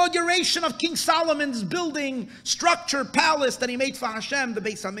the inauguration of King Solomon's building, structure, palace that he made for Hashem, the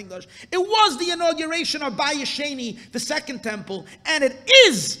Beis HaMikdash. It was the inauguration of Bayesheni, the second temple. And it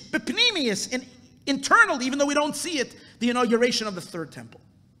is, B'pnimius, internal, even though we don't see it, the inauguration of the third temple.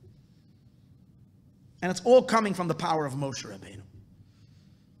 And it's all coming from the power of Moshe Rabbeinu.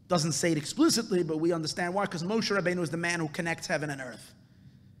 Doesn't say it explicitly, but we understand why, because Moshe Rabbeinu is the man who connects heaven and earth.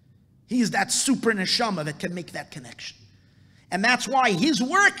 He is that super neshama that can make that connection. And that's why his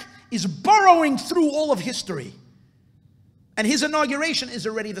work is burrowing through all of history. And his inauguration is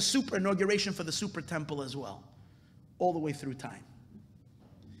already the super inauguration for the super temple as well, all the way through time.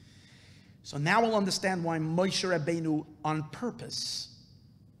 So now we'll understand why Moshe Rabbeinu, on purpose,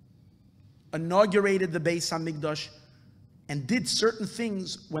 inaugurated the Beis HaMikdash and did certain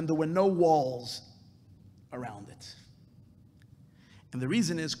things when there were no walls around it. And the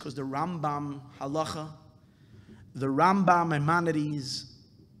reason is because the Rambam Halacha, the Rambam Maimonides,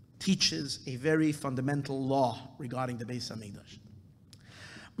 teaches a very fundamental law regarding the Beis HaMikdash.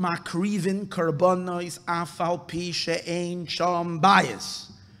 Makrivin karbonos afal pi she'ein sham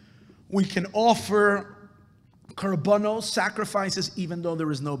bayis. We can offer karbonos, sacrifices, even though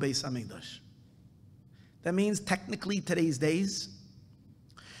there is no Beis HaMikdash. That means technically today's days,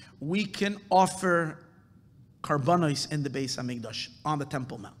 we can offer karbonos in the Beis HaMikdash on the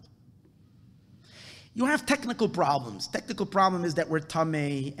Temple Mount. You have technical problems. Technical problem is that we're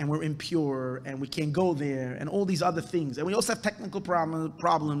tamei and we're impure and we can't go there and all these other things. And we also have technical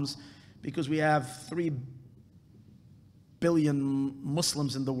problems because we have 3 billion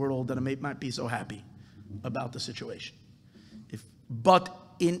Muslims in the world that might be so happy about the situation. But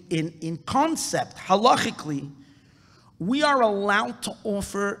in concept, halachically, we are allowed to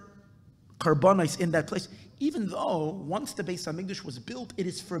offer karbonos in that place. Even though, once the Beis HaMikdash was built, it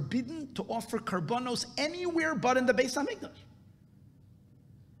is forbidden to offer karbonos anywhere but in the Beis HaMikdash.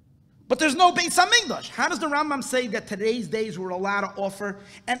 But there's no Beis HaMikdash. How does the Rambam say that today's days we're allowed to offer?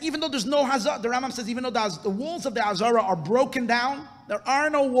 And even though there's no Hazara, the Rambam says even though the walls of the Hazara are broken down, there are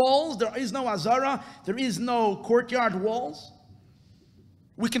no walls, there is no Hazara, there is no courtyard walls,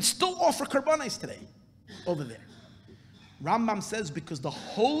 we can still offer karbonos today over there. Rambam says because the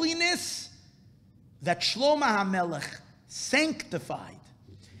holiness that Shlomo HaMelech sanctified,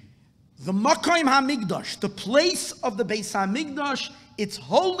 the Makom HaMikdash, the place of the Beis HaMikdash, its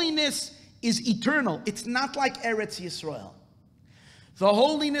holiness is eternal. It's not like Eretz Yisroel. The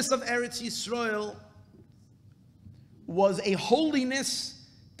holiness of Eretz Yisroel was a holiness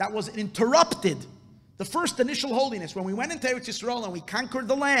that was interrupted. The first initial holiness, when we went into Eretz Yisroel and we conquered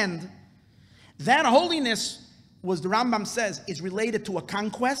the land, that holiness was, the Rambam says, is related to a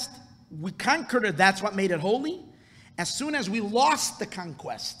conquest. We conquered it, that's what made it holy. As soon as we lost the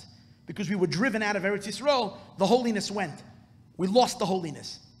conquest, because we were driven out of Eretz Yisroel, the holiness went. We lost the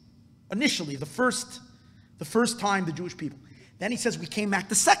holiness. Initially, the first time, the Jewish people. Then he says we came back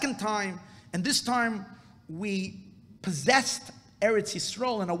the second time, and this time we possessed Eretz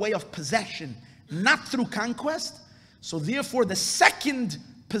Yisroel in a way of possession, not through conquest. So therefore, the second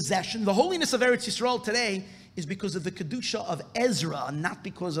possession, the holiness of Eretz Yisroel today, is because of the Kedusha of Ezra, and not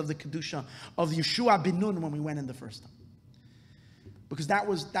because of the Kedusha of Yeshua bin Nun when we went in the first time. Because that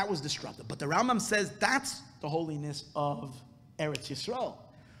was disrupted. But the Rambam says that's the holiness of Eretz Yisrael.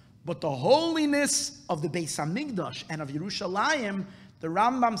 But the holiness of the Beis HaMikdash and of Yerushalayim, the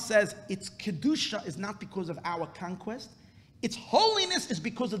Rambam says its Kedusha is not because of our conquest. Its holiness is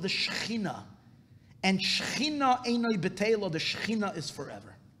because of the Shechina. And Shechina einoi betelo, the Shechina is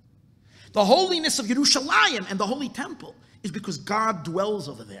forever. The holiness of Yerushalayim and the Holy Temple is because God dwells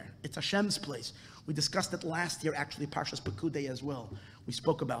over there. It's Hashem's place. We discussed it last year, actually, Parshas Pekudei as well. We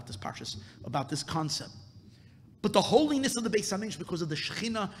spoke about this Parshas, about this concept. But the holiness of the Beis HaMikdash is because of the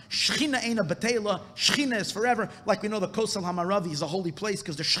Shechina. Shechina eina betela. Shechina is forever. Like we know the Kosel HaMaravi is a holy place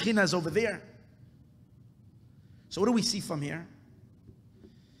because the Shechina is over there. So what do we see from here?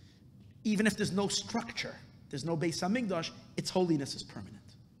 Even if there's no structure, there's no Beis HaMikdash, its holiness is permanent.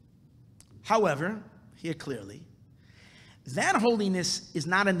 However, here clearly, that holiness is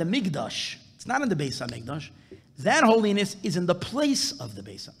not in the Mikdash. It's not in the Beis HaMikdash. That holiness is in the place of the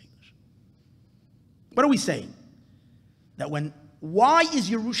Beis HaMikdash. What are we saying? That why is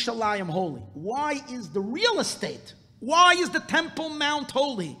Yerushalayim holy? Why is the real estate? Why is the Temple Mount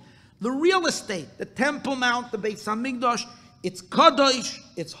holy? The real estate, the Temple Mount, the Beis HaMikdash, it's kadosh,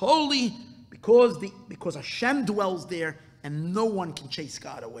 it's holy, because Hashem dwells there and no one can chase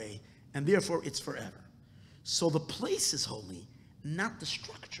God away. And therefore, it's forever. So the place is holy, not the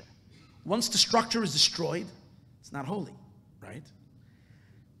structure. Once the structure is destroyed, it's not holy, right?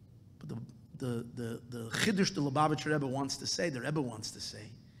 But the Chiddush the Lubavitcher Rebbe wants to say,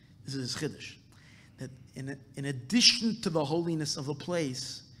 this is his Chiddush, that in addition to the holiness of the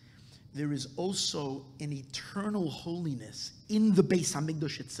place, there is also an eternal holiness in the Beis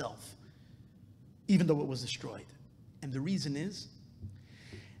HaMikdash itself, even though it was destroyed. And the reason is,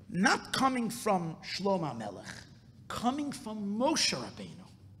 not coming from Shlomo HaMelech, coming from Moshe Rabbeinu.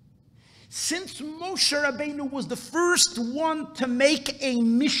 Since Moshe Rabbeinu was the first one to make a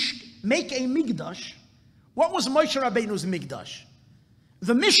Migdash, what was Moshe Rabbeinu's Migdash?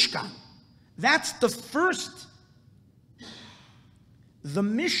 The Mishkan. That's the first. The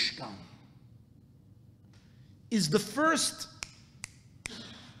Mishkan is the first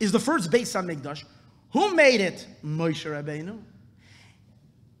Beis HaMikdash. Who made it? Moshe Rabbeinu.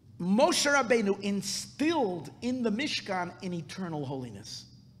 Moshe Rabbeinu instilled in the Mishkan an eternal holiness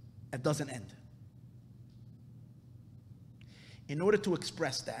that doesn't end. In order to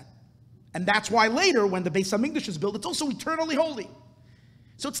express that, and that's why later when the Beis HaMikdash is built, it's also eternally holy.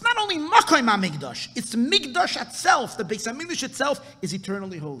 So it's not only Makom HaMikdash, it's the Mikdash itself, the Beis HaMikdash itself is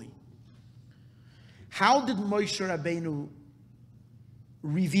eternally holy. How did Moshe Rabbeinu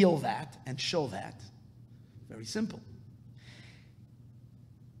reveal that and show that? Very simple.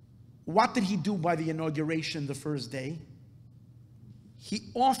 What did he do by the inauguration the first day?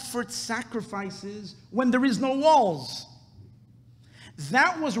 He offered sacrifices when there is no walls.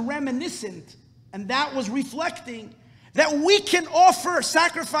 That was reminiscent and that was reflecting that we can offer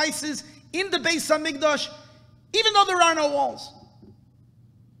sacrifices in the Beis HaMikdash even though there are no walls.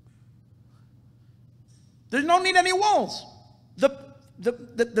 There's no need any walls. The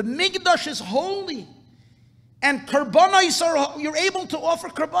Mikdash is holy. And karbanos you're able to offer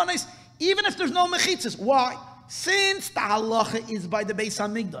karbanos even if there's no mechitzas. Why? Since the halacha is by the Beis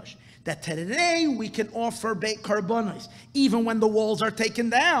HaMikdash, that today we can offer karbanos even when the walls are taken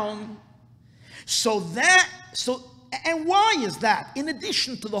down. And why is that? In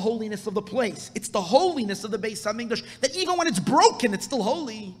addition to the holiness of the place, it's the holiness of the Beis HaMikdash that even when it's broken, it's still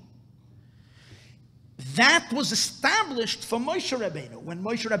holy. That was established for Moshe Rabbeinu when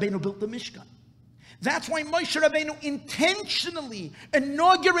Moshe Rabbeinu built the Mishkan. That's why Moshe Rabbeinu intentionally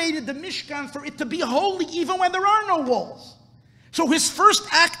inaugurated the Mishkan for it to be holy even when there are no walls. So his first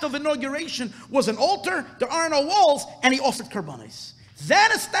act of inauguration was an altar, there are no walls, and he offered karbanos.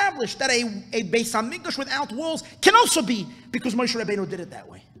 That established that a Beis HaMikdash without walls can also be, because Moshe Rabbeinu did it that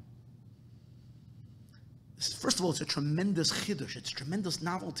way. First of all, it's a tremendous chiddush, it's a tremendous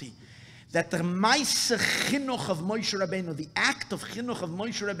novelty. That the Maaseh Chinuch of Moshe Rabbeinu, the act of Chinuch of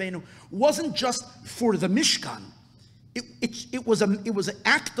Moshe Rabbeinu, wasn't just for the Mishkan. It was an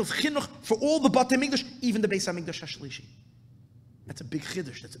act of Chinuch for all the Batei Mikdash, even the Beis HaMikdash HaShlishi. That's a big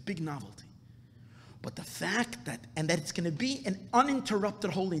chiddush. That's a big novelty. But the fact that it's going to be an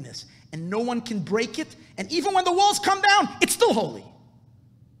uninterrupted holiness, and no one can break it, and even when the walls come down, it's still holy.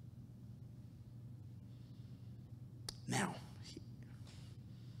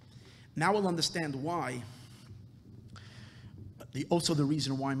 Now we'll understand why. Also the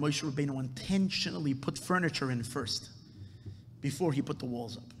reason why Moshe Rabbeinu intentionally put furniture in first, before he put the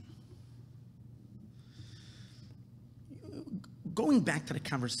walls up. Going back to the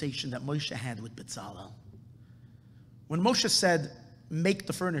conversation that Moshe had with Bezalel, when Moshe said, make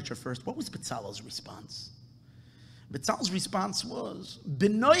the furniture first, what was Bezalel's response? Bezalel's response was,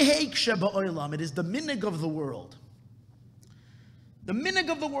 B'noihek sheba'olam, it is the minig of the world. The minig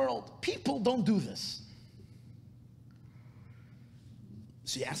of the world. People don't do this.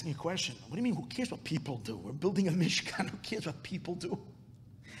 So you ask me a question. What do you mean, who cares what people do? We're building a Mishkan. Who cares what people do?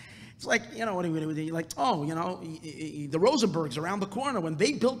 It's like, what do you like, the Rosenbergs around the corner, when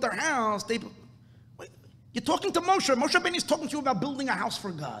they built their house, you're talking to Moshe. Moshe Rabbeinu is talking to you about building a house for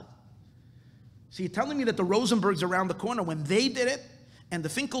God. So you're telling me that the Rosenbergs around the corner, when they did it, and the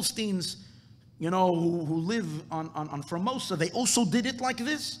Finkelsteins, who live on Formosa, they also did it like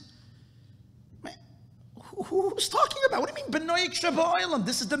this? Man, who's talking about? What do you mean, B'noyek Sheba?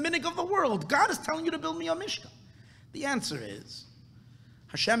 This is the minig of the world. God is telling you to build me a Mishkan. The answer is,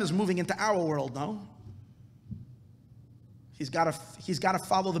 Hashem is moving into our world now. He's got to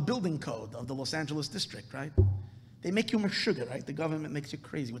follow the building code of the Los Angeles district, right? They make you sugar, right? The government makes you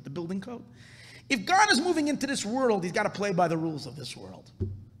crazy with the building code. If God is moving into this world, he's got to play by the rules of this world.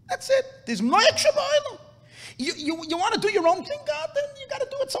 That's it. There's Maayon Shabbat. You want to do your own thing, God? Then you got to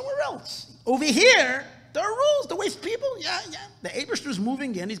do it somewhere else. Over here, there are rules. The ways people, the Eibishter is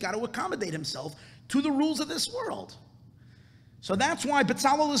moving in. He's got to accommodate himself to the rules of this world. So that's why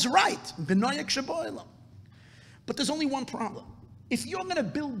Bezalel is right. B'noyek Shabbat. But there's only one problem. If you're going to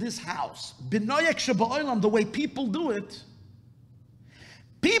build this house, B'noyek Shabbat, the way people do it,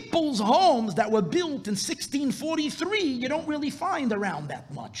 people's homes that were built in 1643, you don't really find around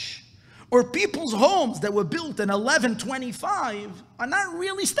that much. Or people's homes that were built in 1125 are not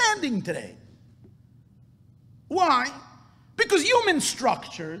really standing today. Why? Because human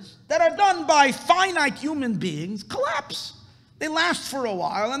structures that are done by finite human beings collapse. They last for a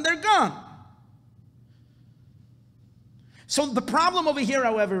while and they're gone. So the problem over here,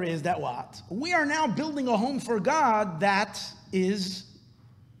 however, is that what? We are now building a home for God that is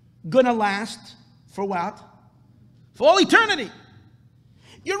going to last for what? For all eternity.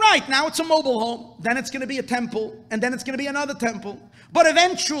 You're right, now it's a mobile home, then it's going to be a temple, and then it's going to be another temple. But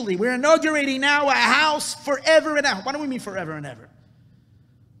eventually, we're inaugurating now a house forever and ever. What do we mean forever and ever?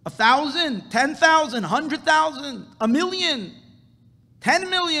 1,000, 10,000, 100,000, 1,000,000, 10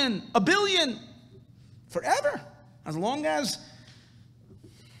 million, 1 billion. Forever. As long as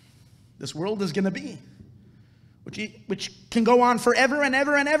this world is going to be. Which can go on forever and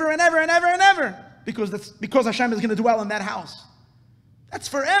ever and ever and ever and ever and ever. Because Hashem is going to dwell in that house. That's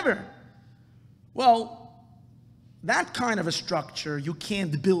forever. Well, that kind of a structure you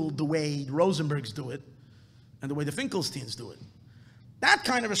can't build the way Rosenbergs do it and the way the Finkelsteins do it. That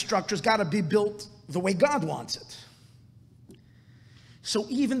kind of a structure's got to be built the way God wants it. So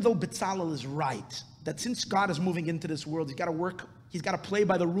even though Bezalel is right, that since God is moving into this world, he's got to work, he's got to play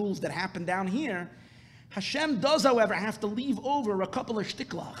by the rules that happen down here, Hashem does, however, have to leave over a couple of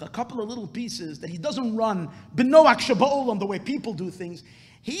shtiklach, a couple of little pieces that he doesn't run b'noach sheba'olam the way people do things.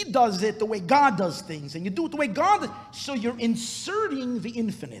 He does it the way God does things, and you do it the way God does. So you're inserting the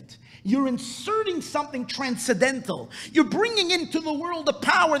infinite. You're inserting something transcendental. You're bringing into the world a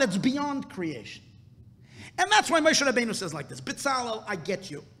power that's beyond creation. And that's why Moshe Rabbeinu says like this, Bezalel, I get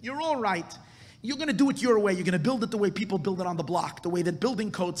you. You're all right. You're going to do it your way. You're going to build it the way people build it on the block, the way that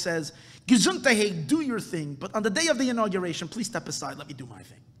building code says, Gesundheit, do your thing. But on the day of the inauguration, please step aside. Let me do my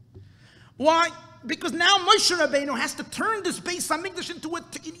thing. Why? Because now Moshe Rabbeinu has to turn this Beis HaMikdash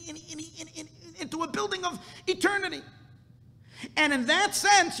into a building of eternity. And in that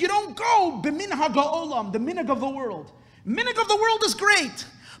sense, you don't go b'minhag ha'olam, the minhag of the world. Minhag of the world is great.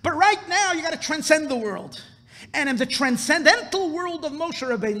 But right now, you got to transcend the world. And in the transcendental world of Moshe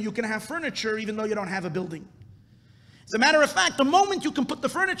Rabbeinu, you can have furniture even though you don't have a building. As a matter of fact, the moment you can put the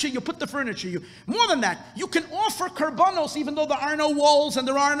furniture, you put the furniture. More than that, you can offer karbanos even though there are no walls and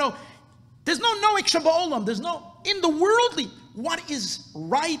there's no noek shaba'olam. There's no, in the worldly, what is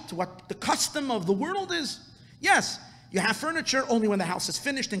right, what the custom of the world is. Yes, you have furniture only when the house is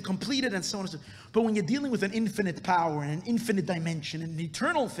finished and completed and so on and so forth. But when you're dealing with an infinite power and an infinite dimension and an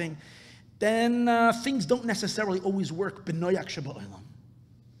eternal thing, then things don't necessarily always work b'noach sheba'olam.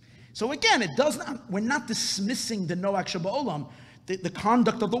 So again, we're not dismissing the noach sheba'olam, the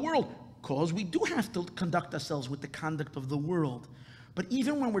conduct of the world, because we do have to conduct ourselves with the conduct of the world. But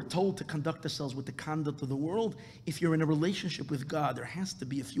even when we're told to conduct ourselves with the conduct of the world, if you're in a relationship with God, there has to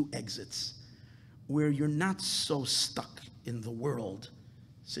be a few exits where you're not so stuck in the world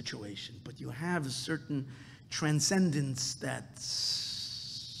situation, but you have a certain transcendence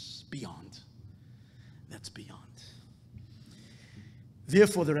that's beyond. That's beyond.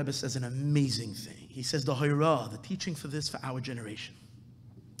 Therefore, the Rebbe says an amazing thing. He says the Hairah, the teaching for this for our generation.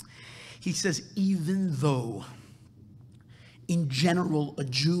 He says, even though in general a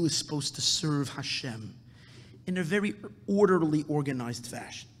Jew is supposed to serve Hashem in a very orderly, organized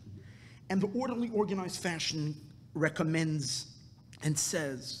fashion, and the orderly, organized fashion recommends and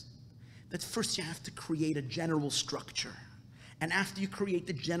says that first you have to create a general structure. And after you create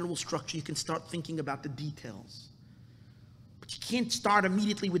the general structure, you can start thinking about the details. But you can't start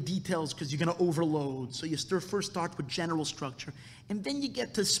immediately with details because you're going to overload. So you first start with general structure, and then you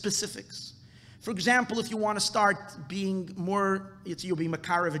get to specifics. For example, if you want to start being more, you'll be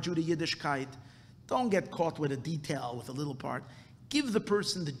Makarev, a Judah Yiddishkeit, don't get caught with a detail, with a little part. Give the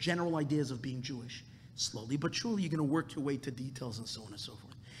person the general ideas of being Jewish. Slowly but surely, you're going to work your way to details and so on and so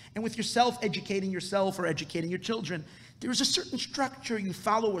forth. And with yourself, educating yourself or educating your children, there is a certain structure. You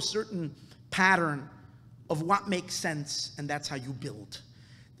follow a certain pattern of what makes sense, and that's how you build.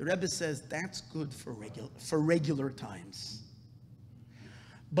 The Rebbe says that's good for regular times.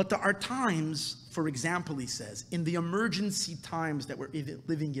 But there are times, for example, he says, in the emergency times that we're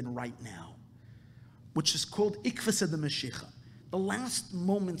living in right now, which is called Ikvasa de Mashiach, the last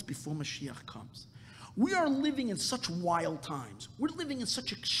moments before Mashiach comes. We are living in such wild times. We're living in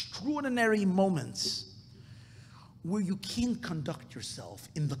such extraordinary moments where you can't conduct yourself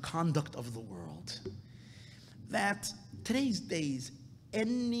in the conduct of the world. That today's days,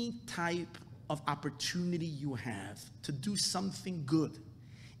 any type of opportunity you have to do something good,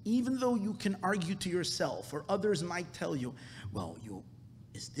 even though you can argue to yourself or others might tell you, well,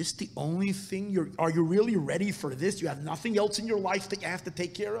 is this the only thing are you really ready for this? You have nothing else in your life that you have to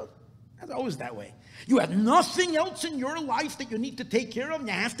take care of? It's always that way. You have nothing else in your life that you need to take care of, and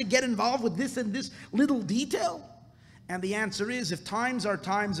you have to get involved with this and this little detail. And the answer is, if times are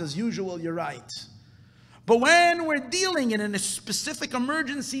times as usual, you're right. But when we're dealing in a specific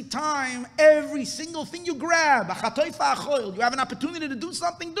emergency time, every single thing you grab, you have an opportunity to do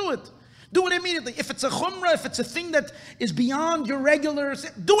something, do it. Do it immediately. If it's a chumrah, if it's a thing that is beyond your regular,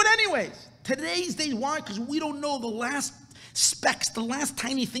 do it anyways. Today's day, why? Because we don't know the last specks, the last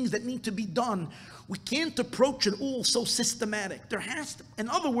tiny things that need to be done. We can't approach it all so systematic. There has to, in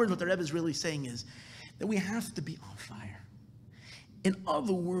other words, what the Rebbe is really saying is that we have to be on fire. In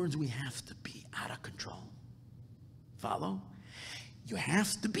other words, we have to be out of control. Follow? You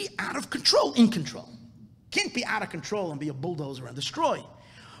have to be out of control, in control. Can't be out of control and be a bulldozer and destroy.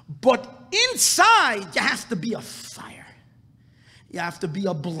 But inside, you have to be a fire. You have to be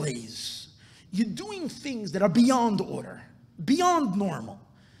a blaze. You're doing things that are beyond order, beyond normal.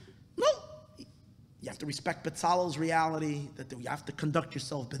 No, you have to respect Betzalel's reality, that you have to conduct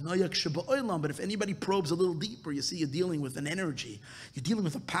yourself. But if anybody probes a little deeper, you see you're dealing with an energy, you're dealing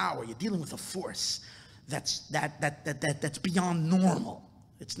with a power, you're dealing with a force that's beyond normal.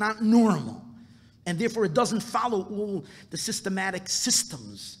 It's not normal. And therefore it doesn't follow all the systematic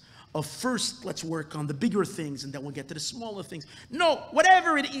systems of first let's work on the bigger things and then we'll get to the smaller things. No,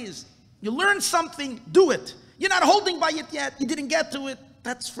 whatever it is, you learn something, do it. You're not holding by it yet, you didn't get to it,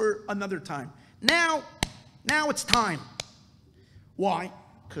 that's for another time. Now it's time. Why?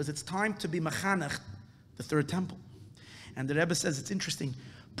 Because it's time to be mechanech, the third temple. And the Rebbe says it's interesting,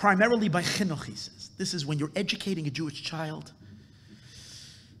 primarily by chinuch, he says. This is when you're educating a Jewish child,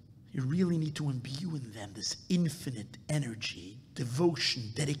 you really need to imbue in them this infinite energy,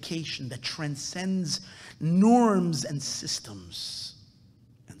 devotion, dedication that transcends norms and systems.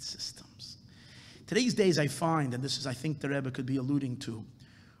 Today's days I find, and this is I think the Rebbe could be alluding to,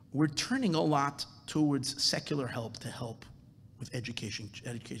 we're turning a lot towards secular help to help with education.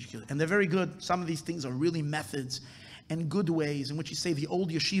 And they're very good. Some of these things are really methods and good ways in which you say the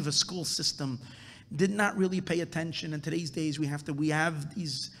old yeshiva school system did not really pay attention. In today's days we have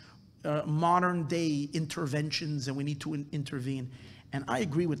these modern day interventions and we need to intervene. And I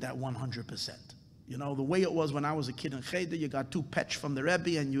agree with that 100%. You know, the way it was when I was a kid in Cheder, you got 2 petch from the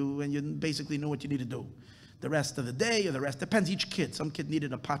Rebbe and you basically knew what you need to do. The rest of the day or the rest, depends each kid. Some kid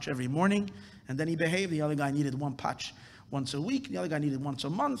needed a patch every morning and then he behaved. The other guy needed 1 patch once a week. The other guy needed once a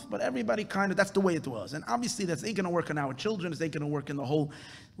month, but everybody kind of, that's the way it was. And obviously that ain't going to work on our children. It ain't going to work in the whole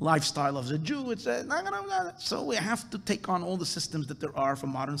lifestyle of the Jew. It's not going to, so we have to take on all the systems that there are for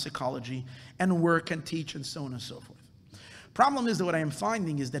modern psychology and work and teach and so on and so forth. Problem is that what I am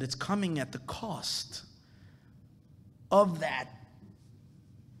finding is that it's coming at the cost of that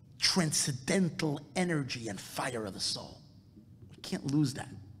transcendental energy and fire of the soul. We can't lose that.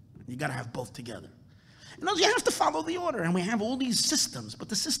 You got to have both together. And also you have to follow the order. And we have all these systems, but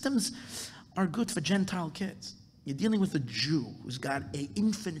the systems are good for Gentile kids. You're dealing with a Jew who's got an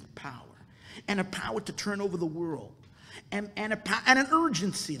infinite power and a power to turn over the world and an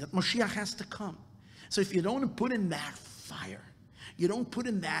urgency that Moshiach has to come. So if you don't put in that fire, you don't put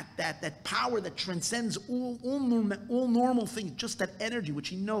in that power that transcends all normal things, just that energy which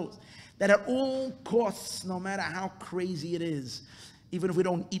he knows that at all costs, no matter how crazy it is, even if we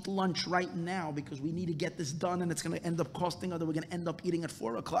don't eat lunch right now because we need to get this done and it's going to end up costing, other we're going to end up eating at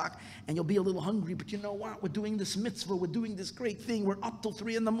 4 o'clock and you'll be a little hungry, but you know what? We're doing this mitzvah, we're doing this great thing, we're up till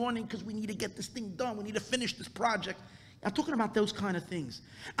 3 in the morning because we need to get this thing done, we need to finish this project. I'm talking about those kind of things.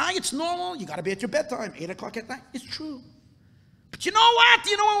 It's normal, you got to be at your bedtime, 8 o'clock at night. It's true. But you know what?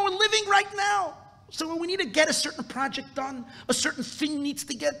 You know what we're living right now? So when we need to get a certain project done, a certain thing needs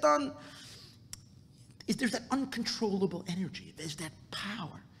to get done, there's that uncontrollable energy. There's that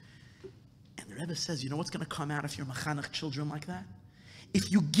power. And the Rebbe says, you know what's going to come out if you're mechanech children like that?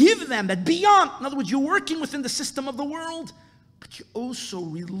 If you give them that beyond, in other words, you're working within the system of the world, but you also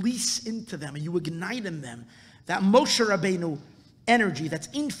release into them and you ignite in them that Moshe Rabbeinu energy that's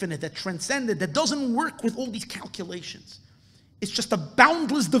infinite, that transcended, that doesn't work with all these calculations. It's just a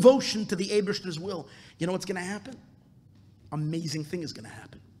boundless devotion to the Eibishter's will. You know what's going to happen? Amazing thing is going to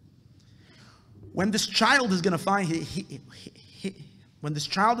happen. When this child is going to find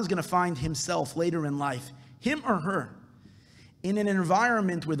himself later in life, him or her, in an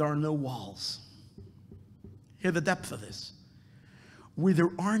environment where there are no walls. Hear the depth of this. Where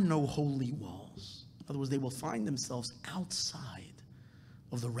there are no holy walls. In other words, they will find themselves outside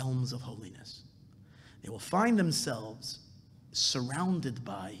of the realms of holiness. They will find themselves surrounded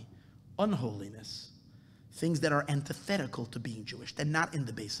by unholiness, things that are antithetical to being Jewish. They're not in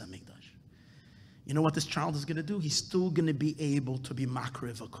the Beis HaMikdash. You know what this child is going to do? He's still going to be able to be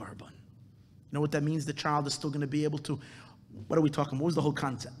makriv a korban. You know what that means? The child is still going to be able to, what are we talking about? What was the whole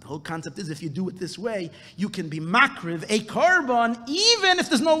concept? The whole concept is if you do it this way, you can be makriv a korban even if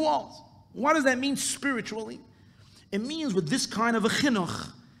there's no walls. What does that mean spiritually? It means with this kind of a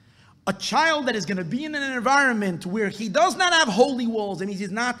chinuch, a child that is going to be in an environment where he does not have holy walls. That means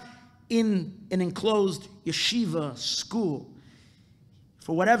he's not in an enclosed yeshiva school.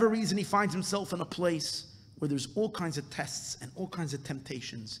 For whatever reason, he finds himself in a place where there's all kinds of tests and all kinds of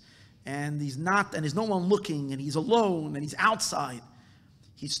temptations, and there's no one looking, and he's alone, and he's outside.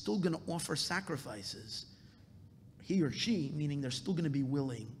 He's still going to offer sacrifices. He or she, meaning they're still going to be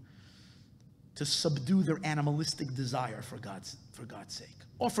willing to subdue their animalistic desire for God's sake.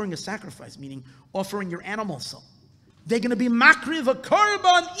 Offering a sacrifice, meaning offering your animal soul. They're going to be makriv a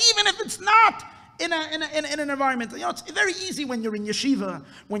korban, even if it's not in an environment. It's very easy when you're in yeshiva,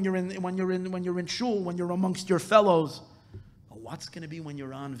 when you're in shul, when you're amongst your fellows. But what's going to be when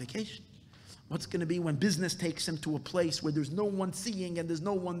you're on vacation? What's going to be when business takes him to a place where there's no one seeing and there's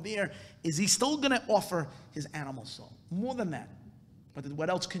no one there? Is he still going to offer his animal soul? More than that. But what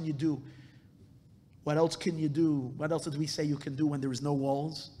else can you do? What else can you do? What else did we say you can do when there is no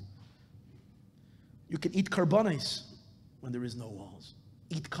walls? You can eat karbanis when there is no walls.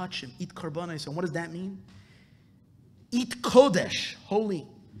 Eat kachim, eat karbanis. And what does that mean? Eat kodesh, holy.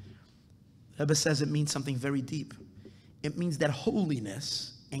 The Rebbe says it means something very deep. It means that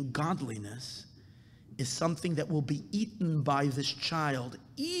holiness and godliness is something that will be eaten by this child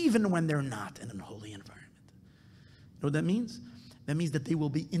even when they're not in a holy environment. You know what that means? That means that they will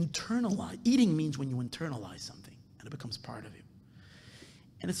be internalized. Eating means when you internalize something and it becomes part of you.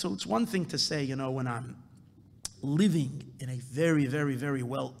 And so it's one thing to say, when I'm living in a very, very, very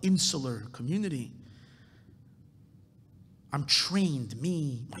well insular community, I'm trained,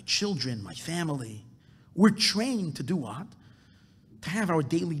 me, my children, my family, we're trained to do what? To have our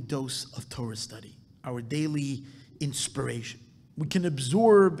daily dose of Torah study, our daily inspiration. We can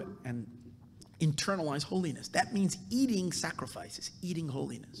absorb and internalize holiness. That means eating sacrifices, eating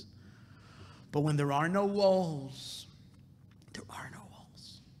holiness. But when there are no walls, there are no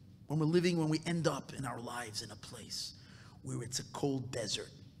walls. When we end up in our lives in a place where it's a cold desert,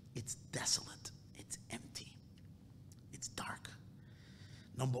 it's desolate, it's empty, it's dark.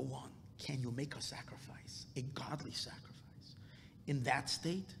 Number one, can you make a sacrifice, a godly sacrifice? In that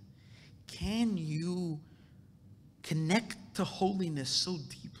state, can you connect to holiness so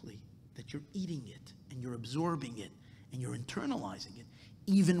deeply that you're eating it and you're absorbing it and you're internalizing it,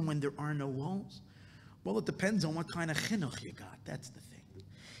 even when there are no walls? Well, it depends on what kind of chinuch you got. That's the thing.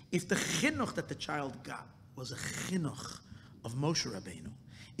 If the chinuch that the child got was a chinuch of Moshe Rabbeinu,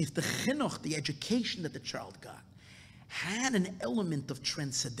 if the chinuch, the education that the child got, had an element of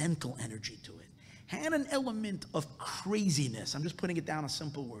transcendental energy to it, had an element of craziness, I'm just putting it down in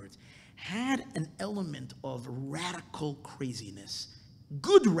simple words, had an element of radical craziness,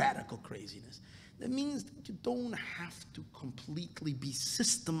 good radical craziness. That means that you don't have to completely be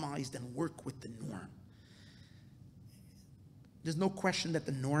systemized and work with the norm. There's no question that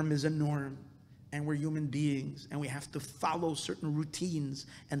the norm is a norm, and we're human beings, and we have to follow certain routines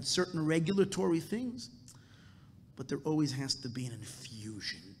and certain regulatory things. But there always has to be an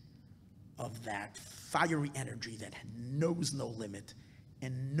infusion of that fiery energy that knows no limit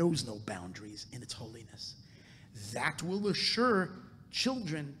and knows no boundaries in its holiness. That will assure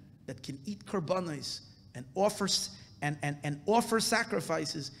children that can eat korbanos and offer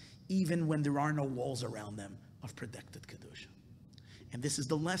sacrifices even when there are no walls around them of protected kedusha. And this is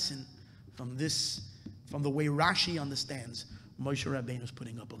the lesson from the way Rashi understands Moshe Rabbeinu's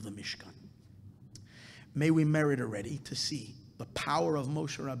putting up of the Mishkan. May we merit already to see the power of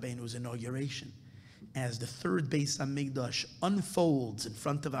Moshe Rabbeinu's inauguration as the third Beis HaMikdash unfolds in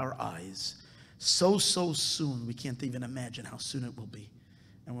front of our eyes so soon. We can't even imagine how soon it will be.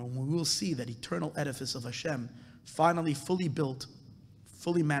 And when we will see that eternal edifice of Hashem finally fully built,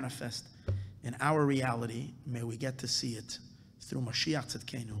 fully manifest in our reality, may we get to see it through Mashiach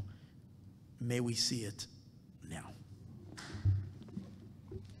Tzidkenu. May we see it